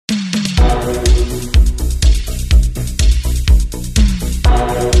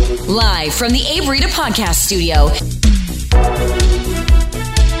Live from the Abe Rita Podcast Studio,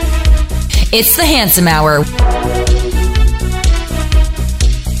 it's the Handsome Hour.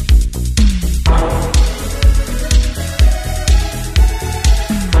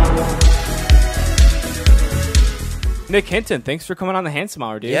 Nick Hinton, thanks for coming on the Handsome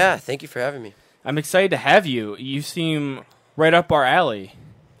Hour, dude. Yeah, thank you for having me. I'm excited to have you. You seem right up our alley.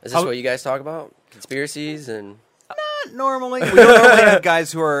 Is this what you guys talk about? Conspiracies and... Not normally. We don't normally have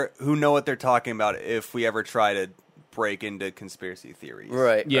guys who know what they're talking about if we ever try to break into conspiracy theories.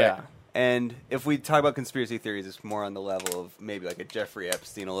 Right. Yeah. Right. And if we talk about conspiracy theories, it's more on the level of maybe like a Jeffrey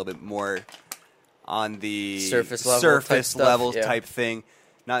Epstein, a little bit more on the surface level type thing.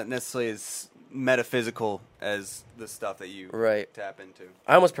 Not necessarily as metaphysical as the stuff that you tap into.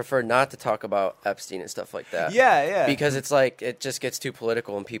 I almost prefer not to talk about Epstein and stuff like that. Yeah. Because it's like, it just gets too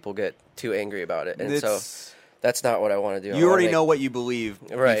political and people get too angry about it. And so that's not what I want to do. You already know what you believe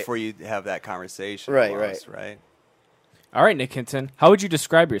before you have that conversation. Right. All right, Nick Hinton, how would you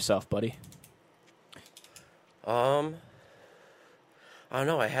describe yourself, buddy? I don't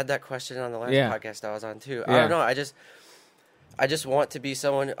know. I had that question on the last podcast I was on too. Yeah. I don't know. I just want to be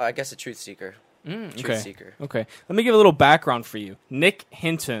someone, I guess, a truth seeker. Truth seeker. Okay. Let me give a little background for you. Nick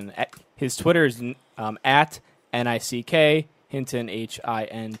Hinton, his Twitter is at NICK, Hinton,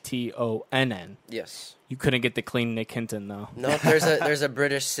 HINTONN. Yes. You couldn't get the clean Nick Hinton, though. No, there's a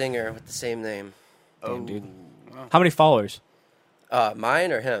British singer with the same name. Damn, dude. Wow. How many followers?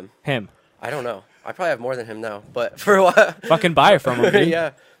 Mine or him? Him. I don't know. I probably have more than him now, but for a while. Fucking buy it from him, dude.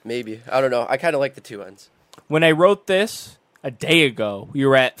 Yeah, maybe. I don't know. I kind of like the two ends. When I wrote this a day ago, you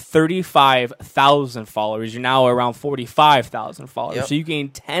were at 35,000 followers. You're now around 45,000 followers. Yep. So you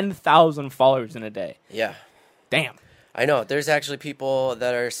gained 10,000 followers in a day. Yeah. Damn. I know. There's actually people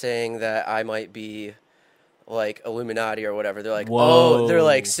that are saying that I might be like Illuminati or whatever. They're like, whoa. They're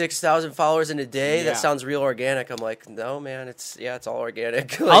like 6,000 followers in a day. Yeah. That sounds real organic. I'm like, no, man. It's all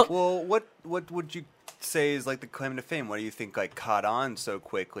organic. Well, what would you say is like the claim to fame? What do you think like caught on so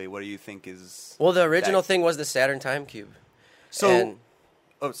quickly? What do you think is? Well, the original thing was the Saturn time cube. So,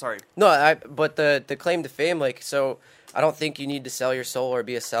 sorry. No, but the claim to fame, like, so I don't think you need to sell your soul or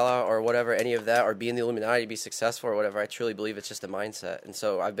be a sellout or whatever, any of that, or be in the Illuminati to be successful or whatever. I truly believe it's just a mindset. And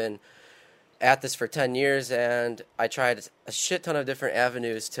so I've been at this for 10 years, and I tried a shit ton of different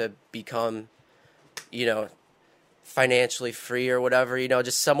avenues to become, financially free or whatever,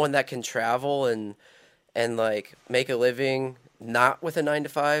 just someone that can travel and like make a living, not with a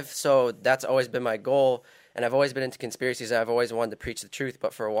 9-to-5. So that's always been my goal. And I've always been into conspiracies. I've always wanted to preach the truth,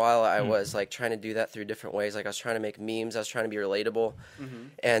 but for a while I was like trying to do that through different ways. Like I was trying to make memes, I was trying to be relatable,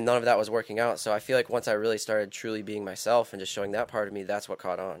 and none of that was working out. So I feel like once I really started truly being myself and just showing that part of me, that's what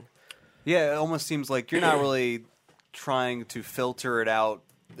caught on. Yeah, it almost seems like you're not really trying to filter it out,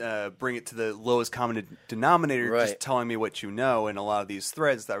 bring it to the lowest common denominator, just telling me what you know in a lot of these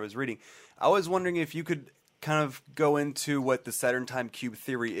threads that I was reading. I was wondering if you could kind of go into what the Saturn time cube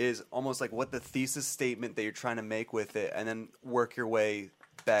theory is, almost like what the thesis statement that you're trying to make with it, and then work your way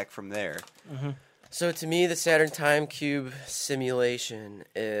back from there. Mm-hmm. So to me, the Saturn time cube simulation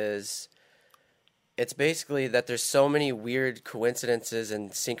it's basically that there's so many weird coincidences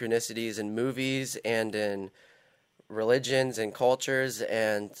and synchronicities in movies and in religions and cultures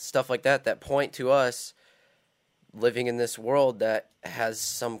and stuff like that point to us living in this world that has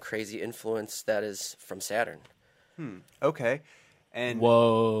some crazy influence that is from Saturn. Okay. And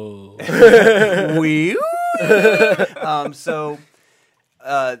whoa.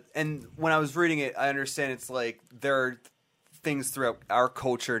 And when I was reading it, I understand it's like there are things throughout our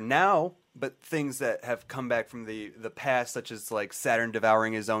culture now, but things that have come back from the past, such as like Saturn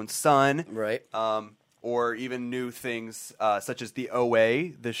devouring his own son. Right. Or even new things such as the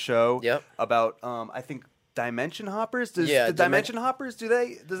OA, the show about, I think, Dimension Hoppers? Does Hoppers,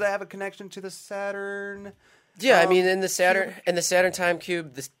 does that have a connection to the Saturn? Yeah, I mean, in the Saturn time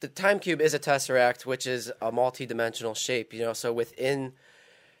cube, the time cube is a tesseract, which is a multi-dimensional shape, so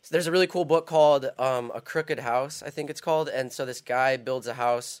there's a really cool book called A Crooked House, I think it's called, and so this guy builds a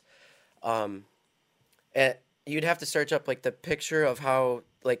house, and you'd have to search up, like, the picture of how,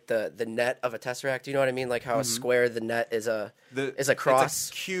 like, the net of a tesseract, you know what I mean? Like, how a square, the net is a cross. It's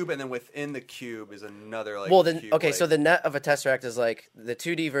a cube, and then within the cube is another, like, cube. Okay, so the net of a tesseract is, like, the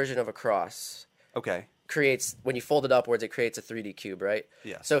 2D version of a cross. Okay. Creates, when you fold it upwards, it creates a 3D cube, right?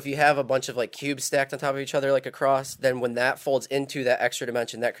 Yeah. So if you have a bunch of like cubes stacked on top of each other like a cross, then when that folds into that extra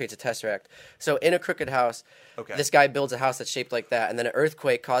dimension, that creates a tesseract. So in A Crooked House, this guy builds a house that's shaped like that, and then an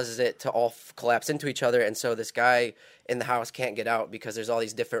earthquake causes it to all collapse into each other, and so this guy in the house can't get out because there's all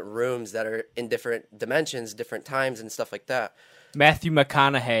these different rooms that are in different dimensions, different times, and stuff like that. Matthew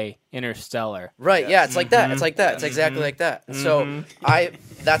McConaughey, Interstellar. Right? Yeah, it's like that. It's like that. It's exactly like that. And so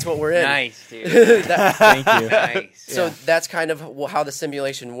that's what we're in. Nice, dude. Thank you. Nice. So that's kind of how the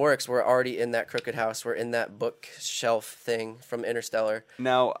simulation works. We're already in that crooked house. We're in that bookshelf thing from Interstellar.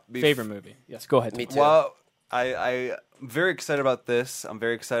 Now, Favorite movie. Yes, go ahead. Me too. Well, I'm very excited about this. I'm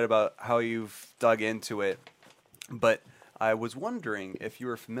very excited about how you've dug into it. But I was wondering if you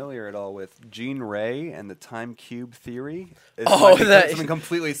were familiar at all with Jean Ray and the time cube theory. That's something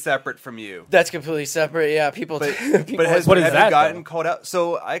completely separate from you. That's completely separate. Yeah, people. But What is have that, you gotten though? called out?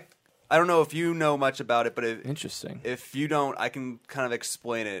 So I don't know if you know much about it, but Interesting. if you don't, I can kind of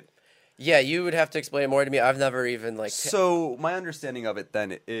explain it. Yeah, you would have to explain it more to me. I've never even So my understanding of it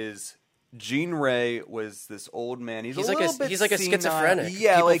then is Jean Ray was this old man. He's like a schizophrenic.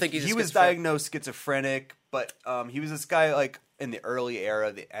 Yeah, People like think he's a he was schizophrenic. diagnosed schizophrenic, but he was this guy like in the early era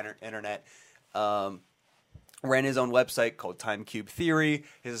of the internet. Ran his own website called Time Cube Theory.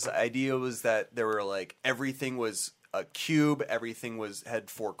 His idea was that there were like everything was a cube, everything had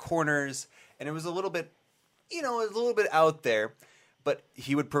four corners, and it was a little bit, it was a little bit out there. But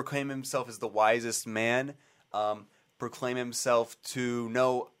he would proclaim himself as the wisest man, proclaim himself to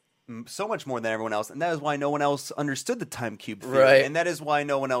know so much more than everyone else, and that is why no one else understood the time cube theory. Right. And that is why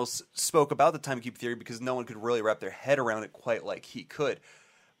no one else spoke about the time cube theory, because no one could really wrap their head around it quite like he could.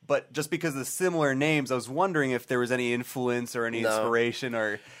 But just because of the similar names, I was wondering if there was any influence or any inspiration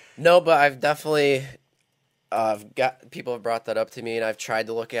or... No, but I've definitely people have brought that up to me, and I've tried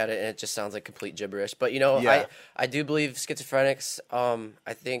to look at it, and it just sounds like complete gibberish. But Yeah. I do believe schizophrenics.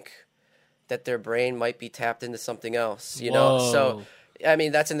 I think that their brain might be tapped into something else. Whoa. So I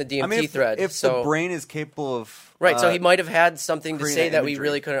mean that's in the DMT thread. If the brain is capable of... right, so he might have had something to creating say that imagery. we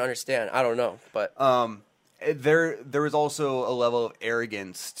really couldn't understand. I don't know, but there was also a level of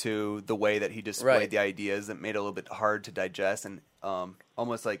arrogance to the way that he displayed Right. the ideas that made it a little bit hard to digest, and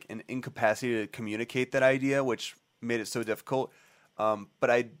almost like an incapacity to communicate that idea, which made it so difficult.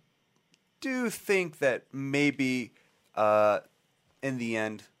 But I do think that maybe in the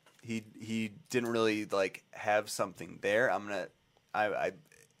end he didn't really like have something there. I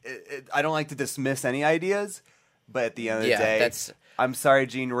don't like to dismiss any ideas, but at the end of the day, I'm sorry,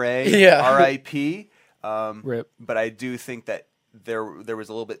 Jean Ray. Yeah. R.I.P. Rip. But I do think that there was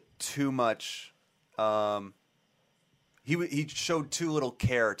a little bit too much. He showed too little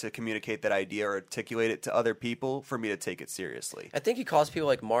care to communicate that idea or articulate it to other people for me to take it seriously. I think he calls people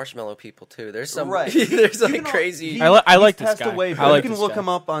like marshmallow people too. There's some Right. there's like Even though crazy. I like he's this passed guy. away, I but like you can this look guy. him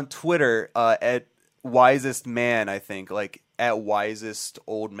up on Twitter at Wisest Man, I think, like at Wisest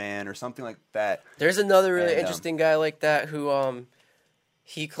Old Man or something like that. There's another really And, interesting guy like that who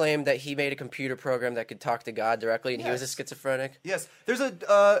he claimed that he made a computer program that could talk to God directly, and he was a Yes. schizophrenic. Yes, there's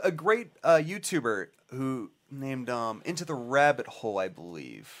a great YouTuber who named Into the Rabbit Hole, I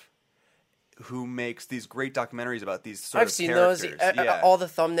believe, who makes these great documentaries about these sort I've of seen characters. those. Yeah. All the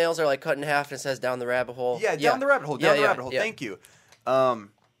thumbnails are like cut in half and it says "Down the Rabbit Hole." Yeah, down the rabbit hole. Down the rabbit hole. yeah. Thank you.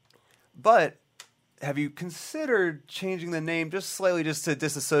 But have you considered changing the name just slightly, just to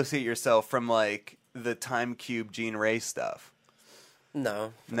disassociate yourself from like the Time Cube Jean Ray stuff?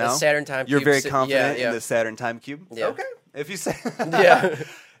 No. No, The Saturn Time You're Cube. very confident yeah. in the Saturn Time Cube. Yeah. Okay, if you say. Yeah.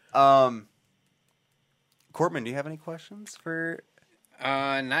 Corbin, do you have any questions for?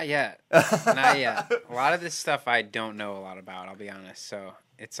 Not yet. Not yet. A lot of this stuff I don't know a lot about, I'll be honest. So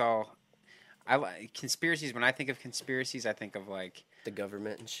it's all... I like conspiracies. When I think of conspiracies, I think of like... The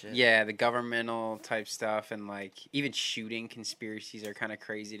government and shit. Yeah, the governmental type stuff, and like even shooting conspiracies are kind of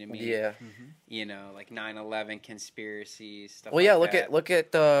crazy to me. Yeah. Like 9/11 conspiracies, stuff Well, yeah. like Look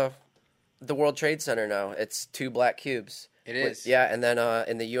that. at the World Trade Center now. It's 2 black cubes. It is. Yeah, and then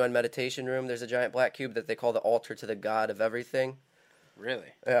in the UN meditation room, there's a giant black cube that they call the altar to the god of everything.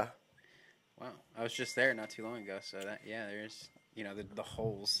 Really? Yeah. Wow. I was just there not too long ago, so that there's the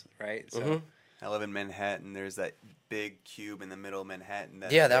holes, right? So I live in Manhattan. There's that big cube in the middle of Manhattan.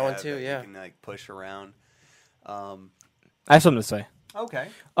 Yeah, that they one have too, that yeah. you can like push around. I have something to say. Okay.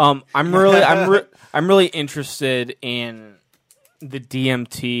 I'm really interested in the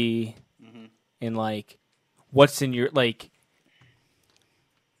DMT and like what's in your like.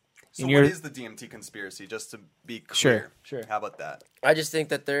 So in what your is the DMT conspiracy? Just to be clear. Sure. How about that? I just think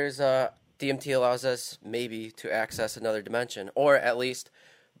that there's DMT allows us maybe to access another dimension, or at least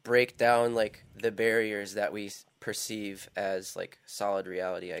break down like the barriers that we perceive as like solid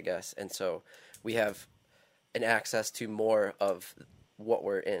reality, I guess. And so we have an access to more of what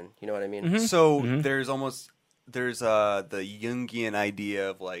we're in. You know what I mean? So there's the Jungian idea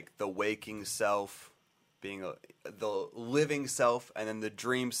of like the waking self being the living self and then the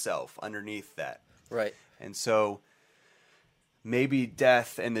dream self underneath that. Right. And so maybe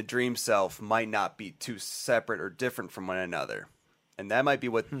death and the dream self might not be too separate or different from one another. And that might be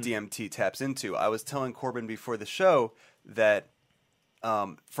what DMT taps into. I was telling Corbin before the show that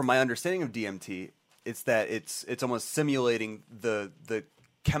from my understanding of DMT, it's that it's almost simulating the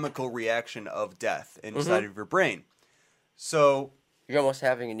chemical reaction of death inside of your brain. So you're almost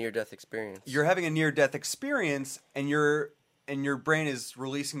having a near-death experience. You're having a near-death experience, and your brain is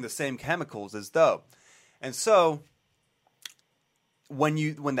releasing the same chemicals as though. And so when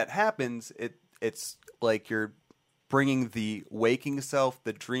that happens, it's like you're bringing the waking self,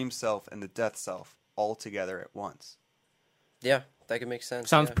 the dream self, and the death self all together at once. Yeah, that could make sense.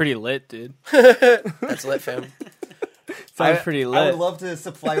 Sounds pretty lit, dude. That's lit, fam. Sounds pretty lit. I would love to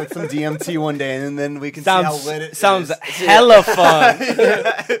supply with some DMT one day, and then we can see how lit it sounds is. hella fun.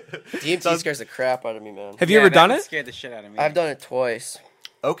 DMT scares the crap out of me, man. Have you ever done it? Scared the shit out of me. I've done it twice.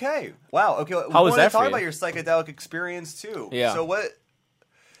 Okay. Wow. Okay. How was that for talk you? about your psychedelic experience too. Yeah. So what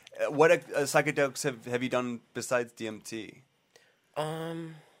psychedelics have you done besides DMT?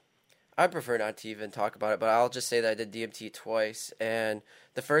 I prefer not to even talk about it, but I'll just say that I did DMT twice, and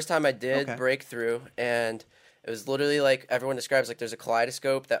the first time I did break through, and it was literally like everyone describes, like there's a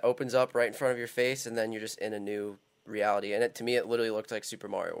kaleidoscope that opens up right in front of your face, and then you're just in a new reality. And to me, it literally looked like Super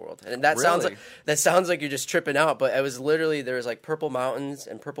Mario World. And that sounds like you're just tripping out, but it was literally, there was like purple mountains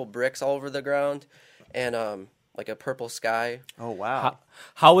and purple bricks all over the ground, and like a purple sky. Oh wow!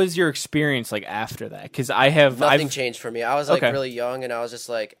 How was your experience like after that? Because nothing changed for me. I was like really young, and I was just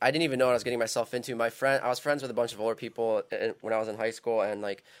like, I didn't even know what I was getting myself into. I was friends with a bunch of older people when I was in high school, and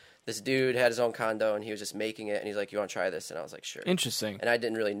like this dude had his own condo, and he was just making it, and he's like, "You want to try this?" And I was like, "Sure." Interesting. And I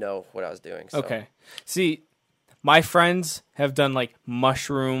didn't really know what I was doing. So. Okay. See, my friends have done like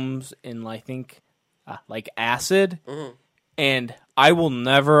mushrooms and I think like acid. Mm-hmm. And I will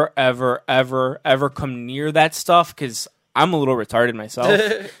never, ever, ever, ever come near that stuff because I'm a little retarded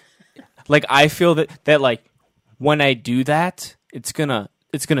myself. Like I feel that like when I do that, it's gonna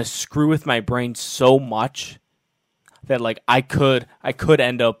screw with my brain so much that like I could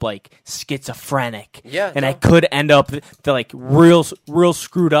end up like schizophrenic. Yeah, and I could end up like real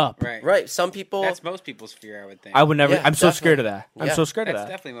screwed up. Right. Some people. That's most people's fear, I would think. I would never. Yeah, I'm so scared of that. I'm Yeah. so scared of That's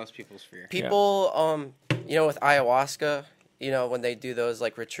that. definitely most people's fear. People, with ayahuasca. When they do those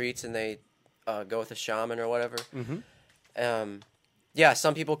like retreats and they go with a shaman or whatever. Mm-hmm.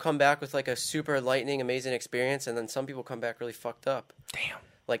 Some people come back with like a super enlightening, amazing experience, and then some people come back really fucked up. Damn.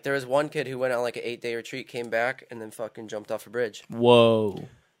 Like there was one kid who went on like an 8-day retreat, came back, and then fucking jumped off a bridge. Whoa.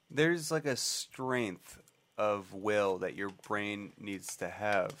 There's like a strength of will that your brain needs to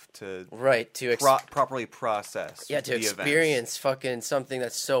have to properly process. Yeah, to experience fucking something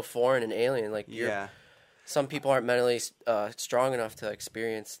that's so foreign and alien. Like some people aren't mentally strong enough to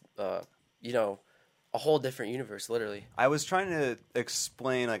experience, a whole different universe, literally. I was trying to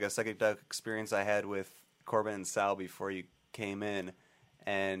explain like a psychedelic experience I had with Corbin and Sal before you came in,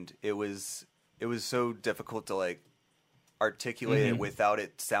 and it was so difficult to like articulate it without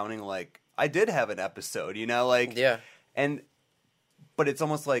it sounding like I did have an episode, but it's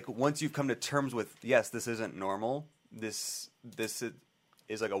almost like once you've come to terms with, yes, this isn't normal, this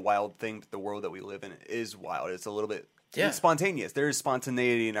is like a wild thing, but the world that we live in is wild. It's a little bit it's spontaneous. There is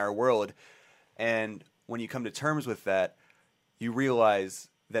spontaneity in our world. And when you come to terms with that, you realize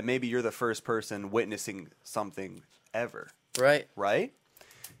that maybe you're the first person witnessing something ever. Right. Right?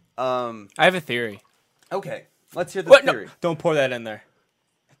 I have a theory. Okay. Let's hear the theory. No, don't pour that in there.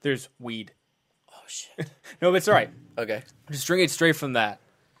 There's weed. Oh, shit. No, but it's all right. Okay. Just drink it straight from that.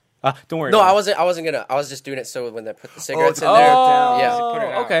 Don't worry. No, I wasn't gonna. I was just doing it so when they put the cigarettes in there. Yeah. Put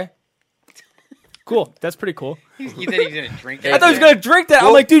it out. Okay. Cool. That's pretty cool. You think he's gonna drink that? I thought he was gonna drink that.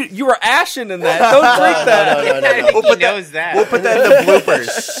 I'm like, dude, you were ashing in that. Don't drink that. No. He knows that. We'll put that in the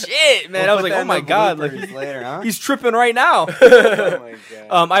bloopers. Shit, man. I was like, oh my god, like later, huh? he's tripping right now. Oh my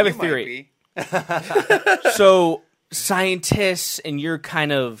god. I have a You might theory. be. So scientists and your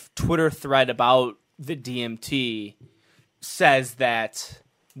kind of Twitter thread about the DMT says that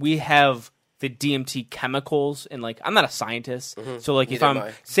we have the DMT chemicals, and like I'm not a scientist, so like if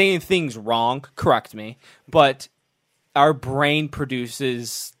I'm saying things wrong, correct me. But our brain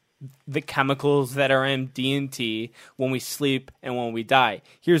produces the chemicals that are in DMT when we sleep and when we die.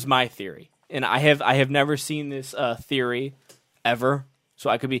 Here's my theory, and I have never seen this theory ever,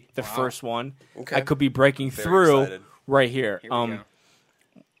 so I could be the first one. Okay. I could be breaking Very through excited. right here. Here we go.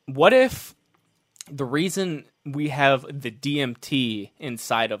 What if the reason we have the DMT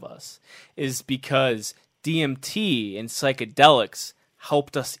inside of us is because DMT and psychedelics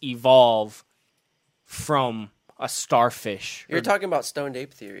helped us evolve from a starfish. You're talking about stoned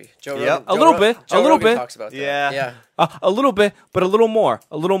ape theory. Yep. Rogan, A little bit. Joe A little Rogan bit. talks about that. Yeah. A little bit, but a little more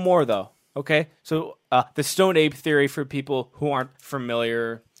though. Okay, so the stoned ape theory, for people who aren't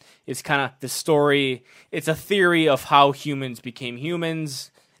familiar, is kind of the story. It's a theory of how humans became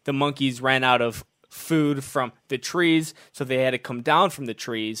humans. The monkeys ran out of food from the trees, so they had to come down from the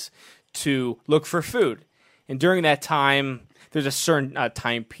trees to look for food. And during that time, there's a certain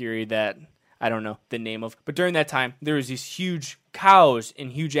time period that I don't know the name of, but during that time, there was these huge cows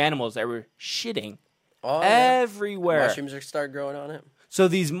and huge animals that were shitting everywhere. Mushrooms are start growing on it. So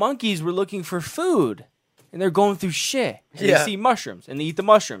these monkeys were looking for food, and they're going through shit. And Yeah. They see mushrooms, and they eat the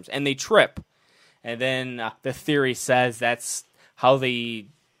mushrooms, and they trip. And then the theory says that's how they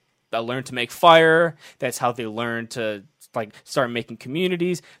learn to make fire. That's how they learn to start making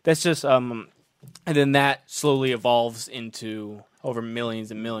communities. That's just and then that slowly evolves into, over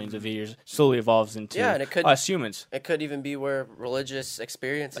millions and millions of years, slowly evolves into and it could, us humans. It could even be where religious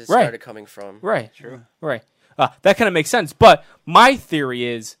experiences Right. started coming from. Right. True. Right. That kind of makes sense. But my theory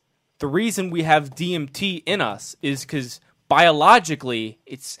is the reason we have DMT in us is because biologically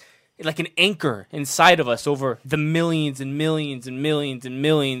it's like an anchor inside of us over the millions and millions and millions and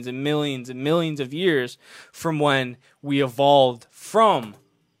millions and millions and millions of years from when we evolved from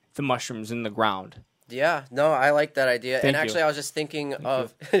the mushrooms in the ground. Yeah, no, I like that idea. Thank and actually, you. I was just thinking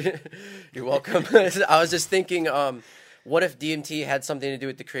of. You're welcome. I was just thinking, what if DMT had something to do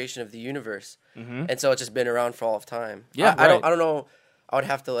with the creation of the universe, and so it's just been around for all of time? Yeah, I right. don't know. I would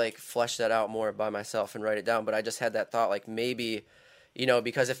have to flesh that out more by myself and write it down. But I just had that thought, maybe,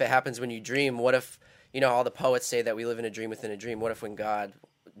 because if it happens when you dream, what if, all the poets say that we live in a dream within a dream? What if when God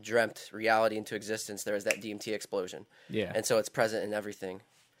dreamt reality into existence, there was that DMT explosion? Yeah. And so it's present in everything,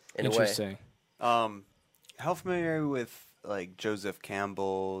 in a way. Interesting. How familiar are you with Joseph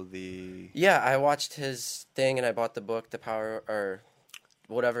Campbell? Yeah, I watched his thing and I bought the book, The Power, or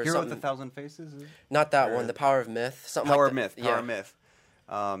whatever. Hero with something. 1,000 Faces? Not that one, The Power of Myth. Something Power like of that. Myth. Yeah. Power of Myth.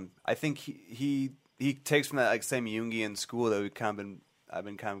 I think he takes from that same Jungian school that I've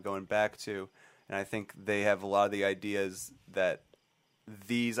been kind of going back to, and I think they have a lot of the ideas that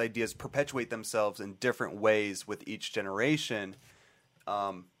these ideas perpetuate themselves in different ways with each generation,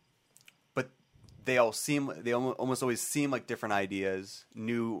 but they almost always seem like different ideas,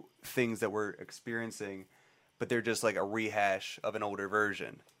 new things that we're experiencing, but they're just like a rehash of an older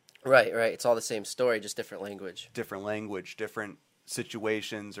version. Right. It's all the same story, just different language. Different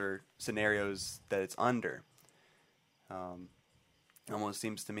situations or scenarios that it's under. Almost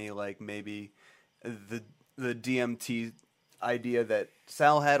seems to me like maybe the DMT idea that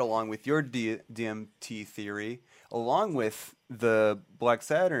Sal had, along with your DMT theory, along with the Black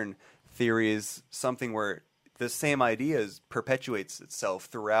Saturn theory, is something where the same ideas perpetuates itself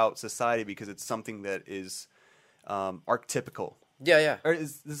throughout society because it's something that is archetypical. Yeah. Or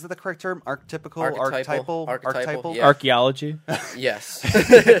is the correct term? Archetypical? Archetypal, Archetypal? yeah. Archaeology. Yes.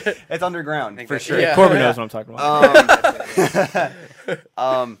 It's underground, for that's sure. Yeah. Corbin knows what I'm talking about.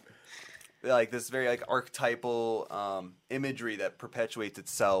 This very archetypal imagery that perpetuates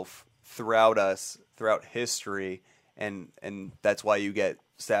itself throughout history, and that's why you get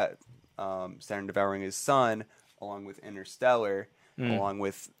Saturn devouring his sun, along with Interstellar, along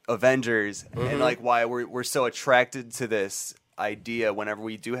with Avengers, and why we're so attracted to this idea whenever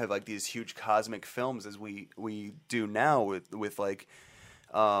we do have these huge cosmic films as we do now with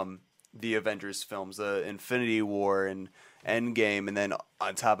the Avengers films, the Infinity War and Endgame, and then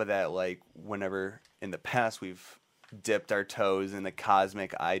on top of that, whenever in the past we've dipped our toes in the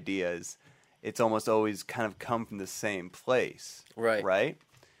cosmic ideas, it's almost always kind of come from the same place. Right.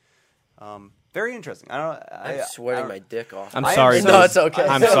 Very interesting. I'm sweating my dick off. I'm sorry, No, dude. it's okay.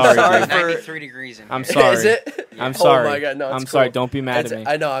 I'm sorry, dude. 93 degrees in here. I'm sorry. Is it? I'm Oh sorry. my God, no, it's I'm cool. sorry. Don't be mad at me.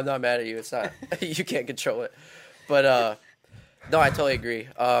 I know, I'm not mad at you. It's not. You can't control it. But no, I totally agree.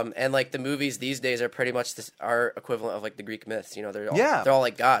 And the movies these days are pretty much our equivalent of the Greek myths. They're all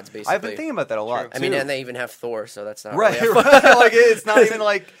like gods, basically. I've been thinking about that a lot. I mean, and they even have Thor, so that's not right. really Right. It's not even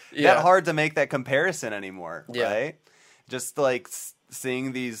Yeah. that hard to make that comparison anymore. Yeah. Right. Just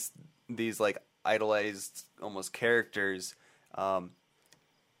seeing these idolized almost characters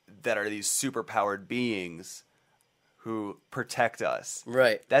that are these superpowered beings who protect us.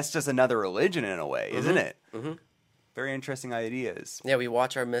 Right. That's just another religion in a way, isn't it? Mm-hmm. Very interesting ideas. Yeah, we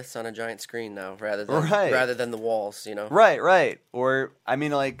watch our myths on a giant screen now rather than the walls, Right. Or I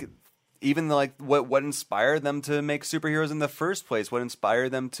mean, even what inspired them to make superheroes in the first place? What inspired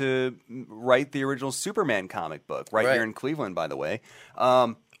them to write the original Superman comic book? Right. Here in Cleveland, by the way.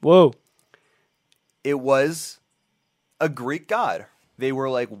 Whoa. It was a Greek god. They were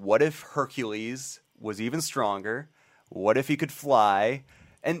what if Hercules was even stronger? What if he could fly?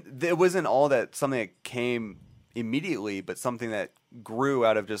 And it wasn't all that something that came immediately, but something that grew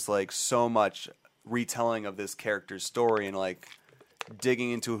out of just like so much retelling of this character's story and like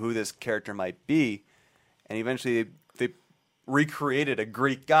digging into who this character might be. And eventually they recreated a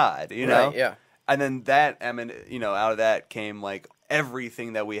Greek god, you know? Right, yeah. And then that, I mean, you know, out of that came like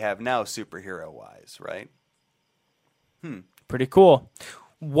everything that we have now superhero wise, right? Pretty cool.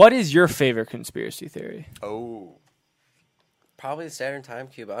 What is your favorite conspiracy theory? Oh. Probably the Saturn time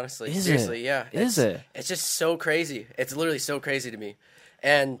cube, honestly. Is Seriously, it? yeah. Is it? It's just so crazy. It's literally so crazy to me.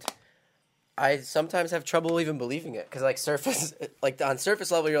 And I sometimes have trouble even believing it because, like, on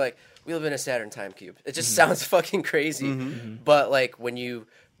surface level, you're like, we live in a Saturn time cube. It just sounds fucking crazy. But, like, once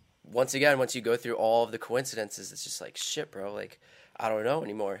you go through all of the coincidences, it's just like, shit, bro. Like, I don't know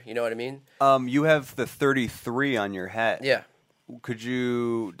anymore. You know what I mean? You have the 33 on your hat. Yeah. Could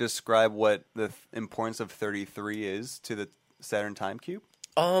you describe what the importance of 33 is to the Saturn time cube?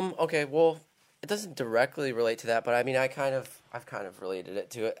 Okay, well, it doesn't directly relate to that, but I mean, I've kind of related it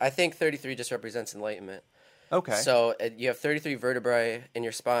to it. I think 33 just represents enlightenment. Okay. So you have 33 vertebrae in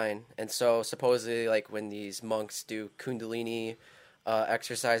your spine, and so supposedly, like when these monks do Kundalini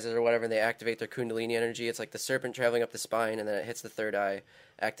exercises or whatever, and they activate their Kundalini energy, it's like the serpent traveling up the spine, and then it hits the third eye,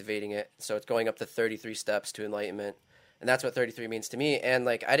 activating it. So it's going up the 33 steps to enlightenment, and that's what 33 means to me. And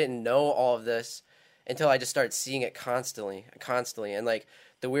like I didn't know all of this until I just started seeing it constantly, and like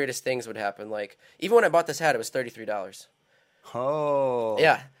the weirdest things would happen. Like even when I bought this hat, it was $33. Oh.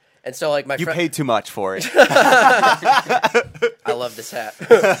 Yeah. And so, like, You paid too much for it. I love this hat.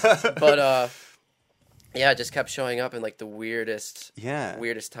 But, yeah, it just kept showing up in, like, the weirdest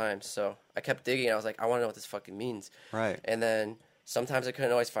times. So I kept digging, and I was like, I want to know what this fucking means. Right. And then sometimes I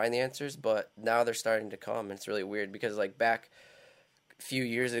couldn't always find the answers, but now they're starting to come, and it's really weird because, like, back a few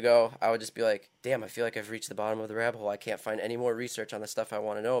years ago, I would just be like, damn, I feel like I've reached the bottom of the rabbit hole. I can't find any more research on the stuff I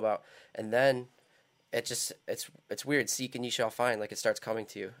want to know about. And then it's weird. Seek and you shall find. Like it starts coming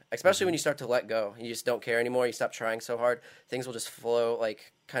to you, especially when you start to let go. You just don't care anymore. You stop trying so hard. Things will just flow,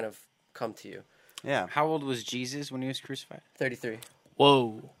 like kind of come to you. Yeah. How old was Jesus when he was crucified? 33.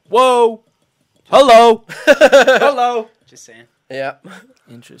 Whoa. Hello. Hello. Just saying. Yeah.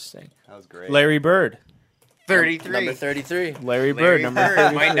 Interesting. That was great. Larry Bird. 33. Number 33. Larry Bird, number Bird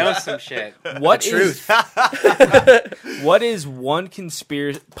 33. might know some shit. What is one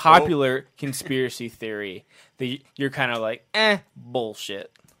popular conspiracy theory that you're kind of like,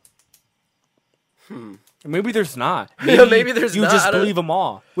 bullshit? Maybe there's not. Maybe there's you not. just believe them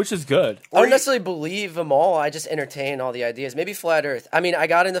all, which is good. I don't necessarily believe them all. I just entertain all the ideas. Maybe flat Earth. I mean, I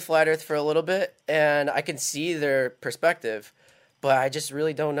got into flat Earth for a little bit, and I can see their perspective, but I just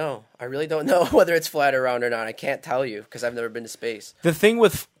really don't know. I really don't know whether it's flat or round or not. I can't tell you because I've never been to space. The thing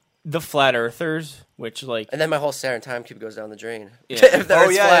with the flat earthers, which like... And then my whole Saturn time cube goes down the drain. Yeah. If the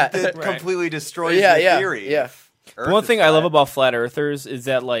Earth's flat. It completely destroys Yeah, your yeah, theory. yeah. The one thing I love about flat earthers is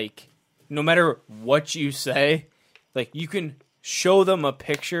that, like, no matter what you say, like, you can show them a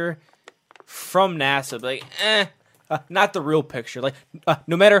picture from NASA, like, not the real picture. Like,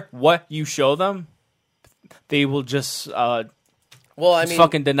 no matter what you show them, they will just well, I mean,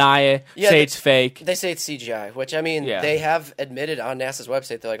 fucking deny it, say it's fake. They say it's CGI, which, I mean, they have admitted on NASA's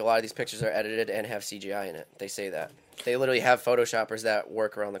website that, like, a lot of these pictures are edited and have CGI in it. They say that. They literally have Photoshoppers that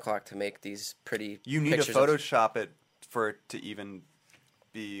work around the clock to make these pretty You need to pictures Photoshop it for it to even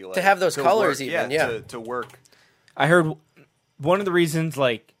be, like... to have those colors work. even, To work. I heard one of the reasons,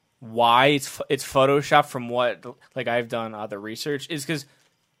 like, why it's Photoshopped from what, like, I've done other research is because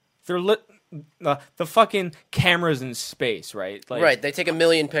they're the fucking cameras in space, right? Like, right, they take a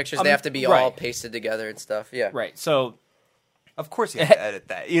million pictures. They have to be all pasted together and stuff. Yeah. Right, so... Of course you have to edit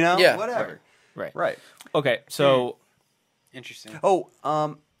that, you know? Yeah. Whatever. Right. Okay, so... Interesting. Oh,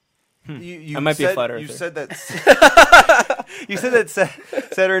 you I might be a flat earther. You said that... you said that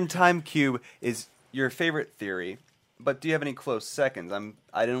Saturn time cube is your favorite theory, but do you have any close seconds?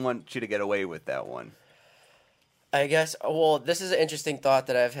 I didn't want you to get away with that one. I guess, well, this is an interesting thought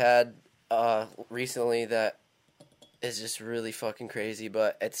that I've had recently that is just really fucking crazy,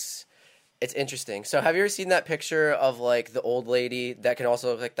 but it's interesting. So have you ever seen that picture of, like, the old lady that can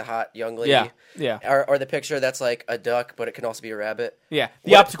also look like the hot young lady? Yeah. Or the picture that's, like, a duck, but it can also be a rabbit? Yeah,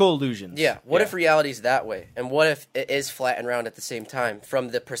 the optical illusions. Yeah. What if reality's that way? And what if it is flat and round at the same time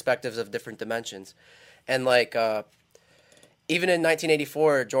from the perspectives of different dimensions? And, like, even in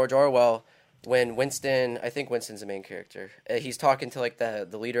 1984, George Orwell... When Winston, I think Winston's the main character, he's talking to, like, the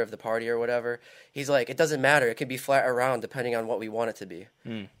leader of the party or whatever. He's like, it doesn't matter. It could be flat or round depending on what we want it to be.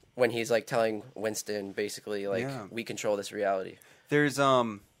 When he's, like, telling Winston, basically, like, we control this reality. There's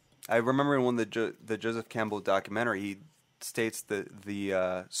I remember in one of the Joseph Campbell documentary, he states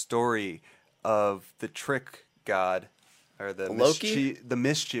the story of the trick god, or the Loki? the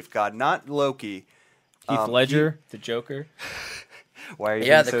mischief god, not Loki. Heath Ledger, the Joker. Why are you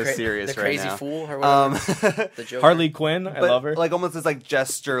being so serious the right crazy now? fool or whatever. The Joker. Harley Quinn, I love her. Like almost as like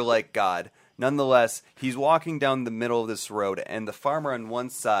gesture like God. Nonetheless, he's walking down the middle of this road, and the farmer on one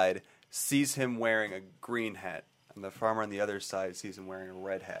side sees him wearing a green hat, and the farmer on the other side sees him wearing a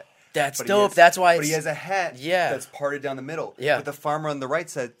red hat. That's dope. That's why. But he has a hat that's parted down the middle. Yeah. But the farmer on the right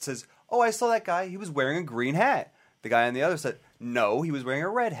side says, "Oh, I saw that guy. He was wearing a green hat." The guy on the other said, "No, he was wearing a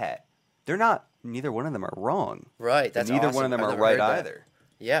red hat." They're not. Neither one of them are wrong. Right. That's neither awesome. one of them I've are never right heard that. either.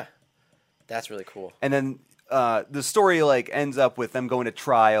 Yeah. That's really cool. And then the story like ends up with them going to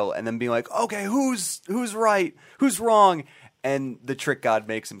trial and then being like, "Okay, who's right? Who's wrong?" And the trick god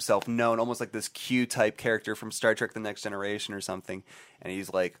makes himself known, almost like this Q-type character from Star Trek: The Next Generation or something. And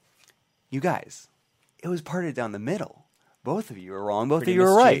he's like, "You guys, it was parted down the middle. Both of you are wrong. Both Pretty of you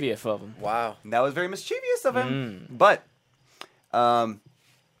are right." mischievous of him. Wow. And that was very mischievous of him. But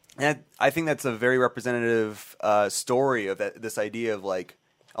and I think that's a very representative story of this idea of like,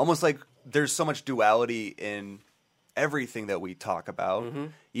 almost like there's so much duality in everything that we talk about.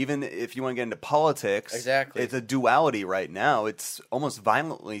 Even if you want to get into politics, Exactly. it's a duality right now. It's almost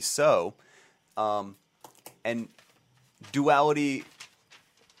violently so. And duality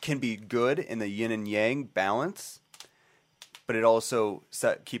can be good in the yin and yang balance, but it also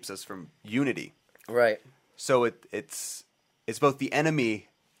keeps us from unity. Right. So it's both the enemy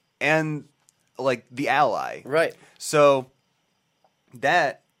and like the ally. Right. So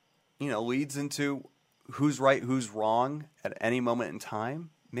that, leads into who's right, who's wrong at any moment in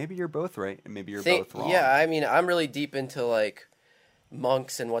time. Maybe you're both right and maybe you're both wrong. Yeah, I mean, I'm really deep into like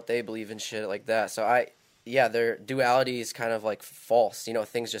monks and what they believe in shit like that. So their duality is kind of like false.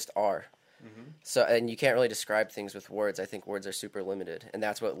 Things just are. So, and you can't really describe things with words. I think words are super limited, and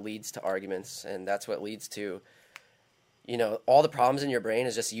that's what leads to arguments, and that's what leads to, all the problems in your brain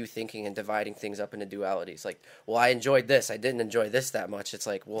is just you thinking and dividing things up into dualities. Like, well, I enjoyed this, I didn't enjoy this that much. It's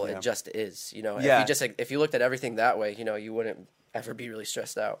like, well, it just is. If you looked at everything that way, you wouldn't ever be really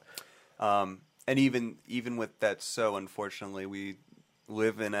stressed out. And even with that, so unfortunately, we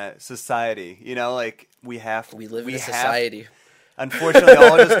live in a society. We live in a society. Unfortunately,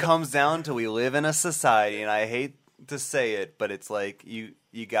 all it just comes down to we live in a society, and I hate to say it, but it's like you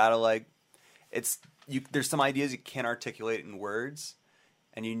gotta like there's some ideas you can't articulate in words,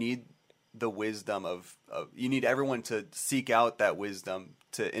 and you need the wisdom of you need everyone to seek out that wisdom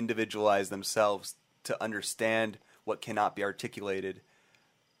to individualize themselves to understand what cannot be articulated,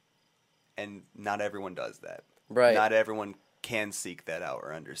 and not everyone does that. Right. Not everyone can seek that out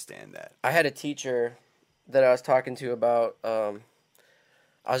or understand that. I had a teacher that I was talking to about.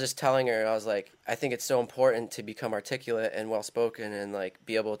 I was just telling her, I was like, I think it's so important to become articulate and well spoken and like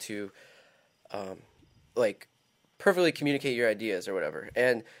be able to, like, perfectly communicate your ideas or whatever.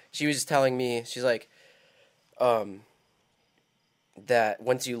 And she was just telling me, she's like, that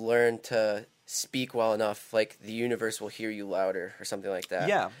once you learn to speak well enough, like the universe will hear you louder or something like that.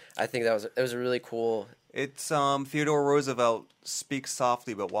 Yeah, I think it was a really cool. It's Theodore Roosevelt, "Speak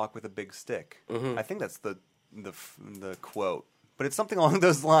softly but walk with a big stick." Mm-hmm. I think that's the quote, but it's something along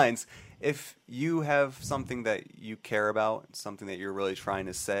those lines. If you have something that you care about, something that you're really trying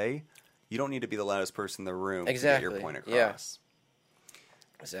to say, you don't need to be the loudest person in the room to get your point across. Yeah.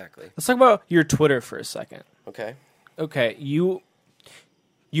 Exactly. Let's talk about your Twitter for a second. Okay. You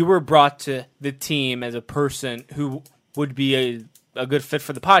were brought to the team as a person who would be a good fit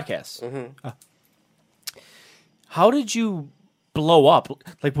for the podcast. Mm-hmm. How did you blow up?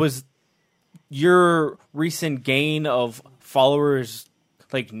 Like, was your recent gain of followers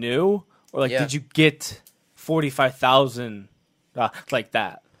like new, or like did you get 45,000 like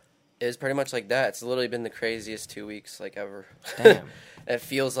that? It was pretty much like that. It's literally been the craziest 2 weeks like ever. Damn. It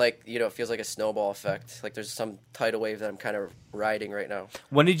feels like it feels like a snowball effect. Like there's some tidal wave that I'm kind of riding right now.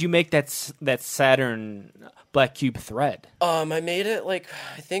 When did you make that Saturn Black Cube thread? I made it like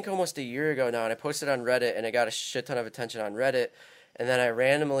I think almost a year ago now, and I posted on Reddit, and it got a shit ton of attention on Reddit. And then I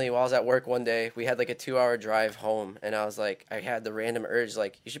randomly, while I was at work one day, we had like a 2-hour drive home, and I was like, I had the random urge,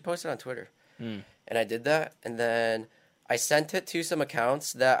 like, you should post it on Twitter. And I did that, and then I sent it to some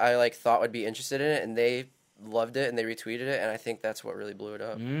accounts that I like thought would be interested in it, and they loved it and they retweeted it, and I think that's what really blew it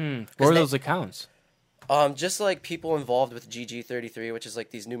up. What were those accounts? Just like people involved with GG33, which is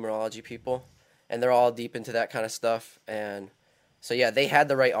like these numerology people, and they're all deep into that kind of stuff. And so yeah, they had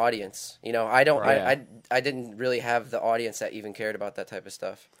the right audience. I didn't really have the audience that even cared about that type of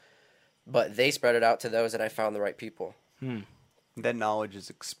stuff, but they spread it out to those, and I found the right people. That knowledge is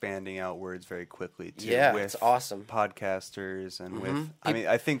expanding outwards very quickly too. Yeah, with it's awesome. Podcasters and with, I mean,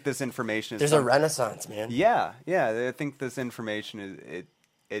 I think this information is. There's a renaissance, man. Yeah, I think this information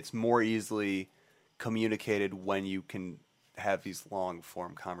it's more easily communicated when you can have these long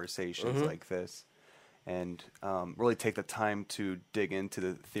form conversations like this, and really take the time to dig into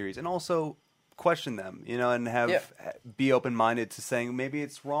the theories and also question them, and be open minded to saying maybe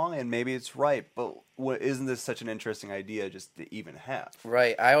it's wrong and maybe it's right, but isn't this such an interesting idea just to even have?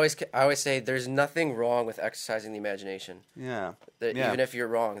 Right. I always say there's nothing wrong with exercising the imagination. Yeah. Even if you're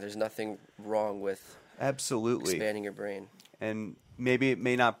wrong, there's nothing wrong with absolutely expanding your brain. And maybe it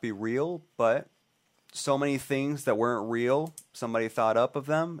may not be real, but so many things that weren't real, somebody thought up of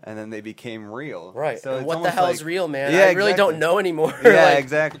them, and then they became real. Right. So and what the hell's real, man? Yeah, I really don't know anymore. Yeah,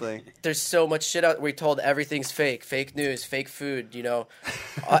 exactly. There's so much shit out. We're told everything's fake news, fake food.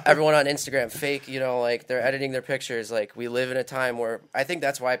 Everyone on Instagram, fake. Like they're editing their pictures. Like we live in a time where I think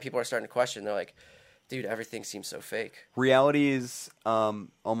that's why people are starting to question. They're like, dude, everything seems so fake. Reality is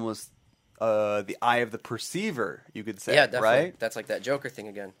almost the eye of the perceiver, you could say. Yeah, definitely. Right? That's like that Joker thing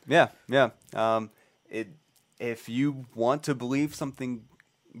again. Yeah. If you want to believe something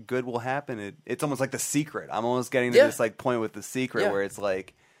good will happen, it's almost like The Secret. I'm almost getting to this like point with The Secret where it's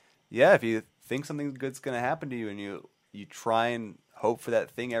like, if you think something good's going to happen to you and you try and hope for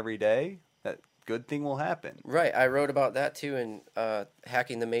that thing every day, that good thing will happen. Right. I wrote about that too in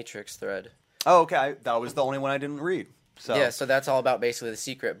Hacking the Matrix thread. Oh, okay. That was the only one I didn't read. So yeah, so that's all about basically The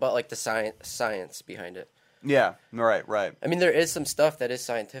Secret, but like the science behind it. Yeah, right. I mean, there is some stuff that is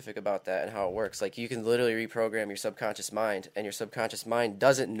scientific about that and how it works. Like, you can literally reprogram your subconscious mind, and your subconscious mind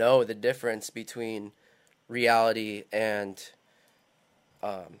doesn't know the difference between reality and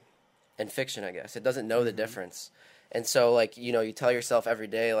fiction, I guess. It doesn't know the difference. And so, like, you tell yourself every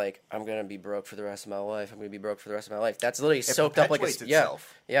day, like, I'm going to be broke for the rest of my life. I'm going to be broke for the rest of my life. That's literally soaked up like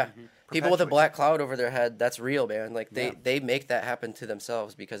itself. Yeah. People with a black cloud over their head, that's real, man. Like, they make that happen to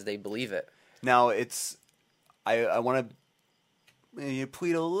themselves because they believe it. Now, I want to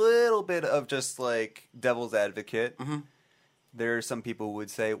plead a little bit of just like devil's advocate. Mm-hmm. There are some people who would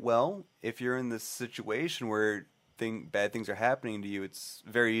say, well, if you're in this situation where bad things are happening to you, it's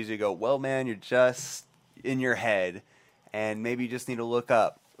very easy to go, well, man, you're just in your head, and maybe you just need to look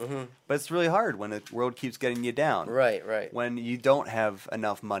up. Mm-hmm. But it's really hard when the world keeps getting you down. Right. When you don't have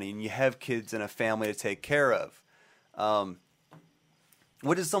enough money and you have kids and a family to take care of.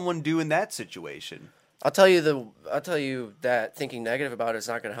 What does someone do in that situation? I'll tell you that thinking negative about it is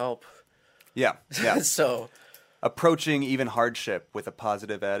not going to help. Yeah. So approaching even hardship with a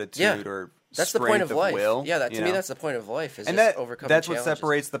positive attitude or that's the point of life. Will, yeah, to me that's the point of life is and just overcoming that's challenges. What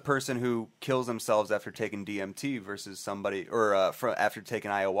separates the person who kills themselves after taking DMT versus somebody after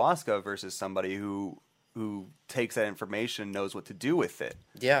taking ayahuasca versus somebody who takes that information and knows what to do with it.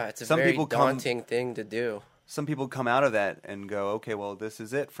 Yeah, it's a very daunting thing to do. Some people come out of that and go, okay, well, this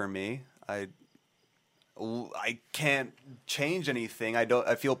is it for me. I can't change anything.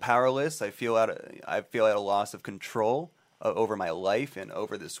 I feel powerless. I feel at a loss of control over my life and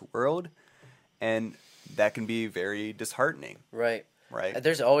over this world, and that can be very disheartening. Right.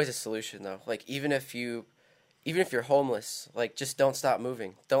 There's always a solution though. Like even if you're homeless, like just don't stop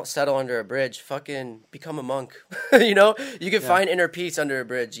moving. Don't settle under a bridge. Fucking become a monk. You can find inner peace under a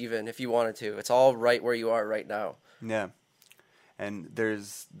bridge even if you wanted to. It's all right where you are right now. Yeah. And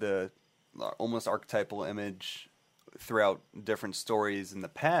there's the almost archetypal image throughout different stories in the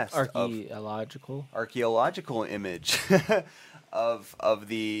past. Archaeological image of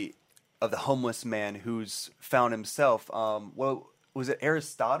the homeless man who's found himself. What was it?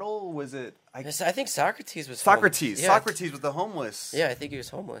 Aristotle? Was it? I think Socrates was Socrates. Yeah. Socrates was the homeless. Yeah, I think he was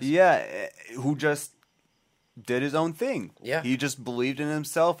homeless. Yeah, who just did his own thing. Yeah, he just believed in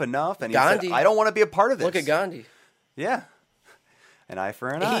himself enough, and Gandhi. he said, "I don't want to be a part of this." Look at Gandhi. Yeah. An eye for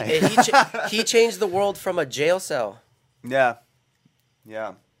an eye. He changed the world from a jail cell. Yeah.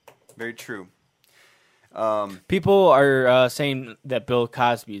 Very true. People are saying that Bill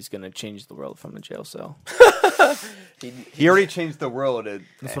Cosby is going to change the world from a jail cell. He already changed the world.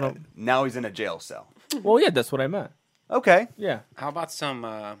 Now he's in a jail cell. Well, yeah, that's what I meant. Okay. Yeah. How about some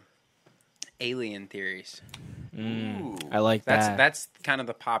alien theories? I like that. That's kind of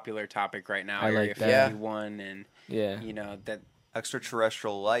the popular topic right now. I like Area that. 51 and that.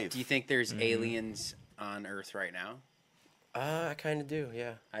 Extraterrestrial life. Do you think there's aliens on Earth right now? I kind of do,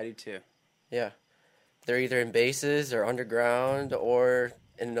 yeah. I do too. Yeah. They're either in bases or underground or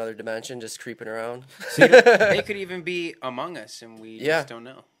in another dimension just creeping around. They could even be among us and we just don't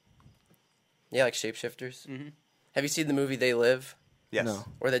know. Yeah, like shapeshifters. Mm-hmm. Have you seen the movie They Live? Yes. No.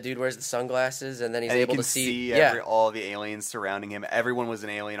 where the dude wears the sunglasses and then he's And able you can to see all the aliens surrounding him. Everyone was an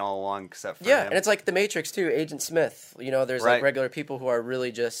alien all along except for yeah, him. and it's like the Matrix too. Agent Smith. There's like Right. regular people who are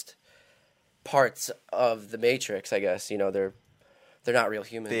really just parts of the Matrix. I guess they're not real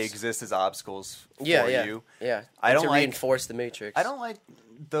humans. They exist as obstacles for yeah, you. Yeah, I don't to like- reinforce the Matrix. I don't like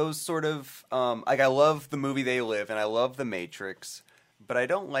those sort of like I love the movie They Live and I love The Matrix, but I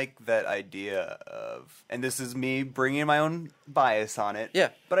don't like that idea of, and this is me bringing my own bias on it. Yeah.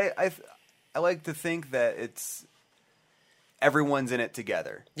 But I like to think that it's everyone's in it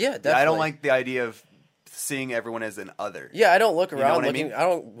together. Yeah, I definitely. don't like the idea of seeing everyone as an other. Yeah, I don't look know around what I looking. mean? I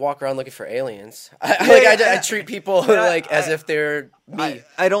don't walk around looking for aliens. Yeah, I treat people I- as if they're me.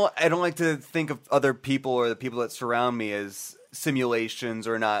 I don't like to think of other people or the people that surround me as simulations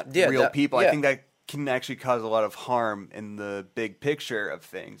or not Yeah, real people. I yeah. think that can actually cause a lot of harm in the big picture of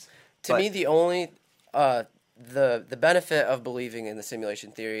things. To me, the only the benefit of believing in the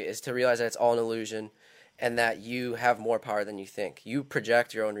simulation theory is to realize that it's all an illusion, and that you have more power than you think. You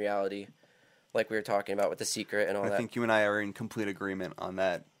project your own reality, like we were talking about with The Secret and all I that. think you and I are in complete agreement on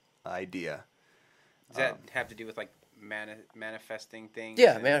that idea. Does that have to do with like manifesting things?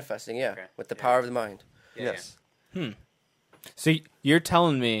 Yeah, and- manifesting. Yeah, Okay. with the Yeah. power of the mind. Yeah, Yes. So you're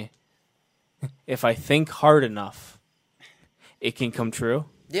telling me if I think hard enough, it can come true?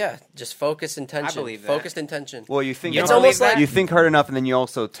 Yeah, just focus intention. believe that. Focused intention. Well, you think You It's don't almost believe like- you think hard enough, and then you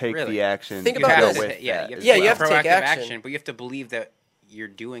also take Really? the action. Think to about go this. with Yeah, that you have as to, Yeah, take you have to take proactive action. but you have to believe that you're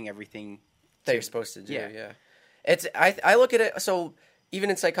doing everything. that you're supposed to do. Yeah. Yeah. It's I look at it, so even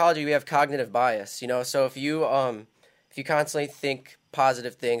in psychology we have cognitive bias, so if you constantly think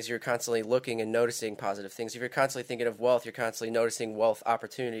positive things, you're constantly looking and noticing positive things. If you're constantly thinking of wealth, you're constantly noticing wealth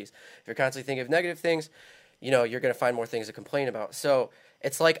opportunities. If you're constantly thinking of negative things, you're going to find more things to complain about. So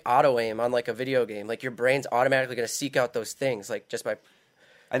it's like auto aim on like a video game. Like your brain's automatically going to seek out those things, like just by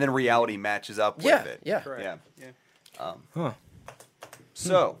and then reality matches up Yeah, with it. yeah. yeah. Yeah. Huh.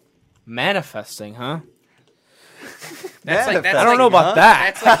 So Manifesting, huh? That's like I don't know about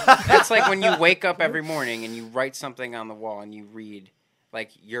that. That's like when you wake up every morning and you write something on the wall and you read like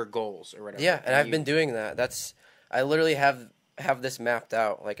your goals or whatever. Yeah, and I've been doing that. I literally have this mapped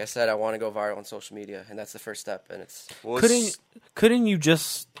out. Like I said, I want to go viral on social media, and that's the first step. And it's Well, Couldn't you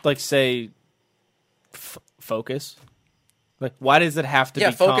just like say focus? Like, why does it have to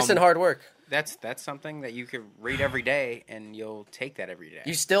become focus and hard work. That's something that you could read every day and you'll take that every day.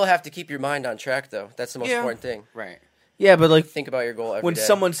 You still have to keep your mind on track, though. That's the most Yeah. important thing. Right. Yeah, but like Think about your goal every day. when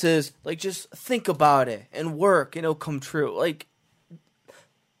someone says like just think about it and work and it'll come true. Like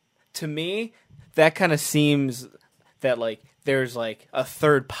to me, that kind of seems that like there's like a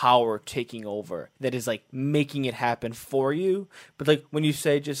third power taking over that is like making it happen for you. But like when you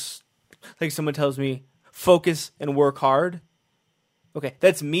say just like someone tells me focus and work hard, okay,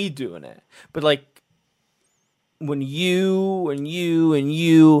 that's me doing it. But like when you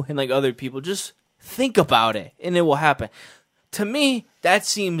and like other people just think about it and it will happen. To me, that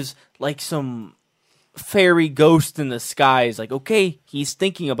seems like some fairy ghost in the sky is like, okay, he's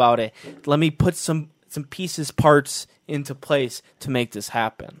thinking about it. Let me put some parts into place to make this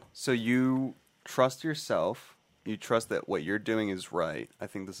happen. So you trust yourself. You trust that what you're doing is right. I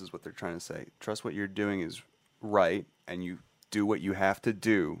think this is what they're trying to say. Trust what you're doing is right, and you do what you have to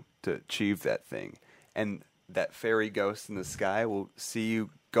do to achieve that thing. And that fairy ghost in the sky will see you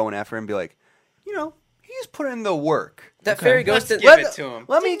going after him and be like, he's putting in the work. that fairy ghost. Let's give it to him.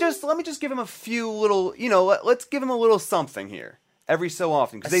 Let me just give him a few little, let's give him a little something here every so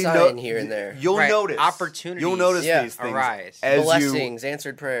often, because A they sign know here and there. You'll Right. notice Opportunities You'll notice Yeah. these things arise. as Blessings,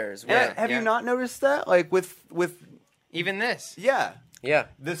 answered prayers. you. Yeah, Have yeah. you not noticed that? Like with Even this. yeah, yeah.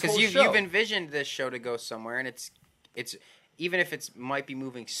 this Because whole you've show. envisioned this show to go somewhere, and it's even if it's might be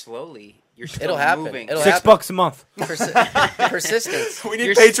moving slowly, you're still It'll happen. moving. It'll $6 a month. Persistence. we need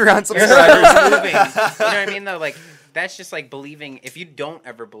You're- Patreon You're subscribers. moving. You know what I mean? Though, like that's just like believing. If you don't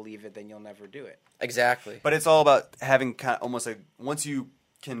ever believe it, then you'll never do it. Exactly. But it's all about having kind of almost like once you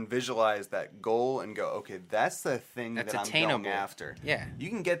can visualize that goal and go, okay, that's the thing That's that I'm attainable. going after. Yeah. You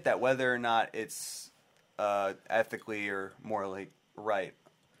can get that whether or not it's ethically or morally right.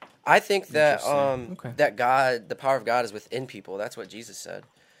 I think that Okay. that God, the power of God, is within people. That's what Jesus said.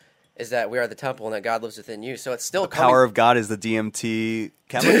 Is that we are the temple and that God lives within you. So it's still The power of God is the DMT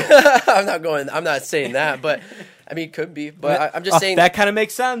chemical. I'm not saying that, but I mean, it could be. But I'm just saying that kind of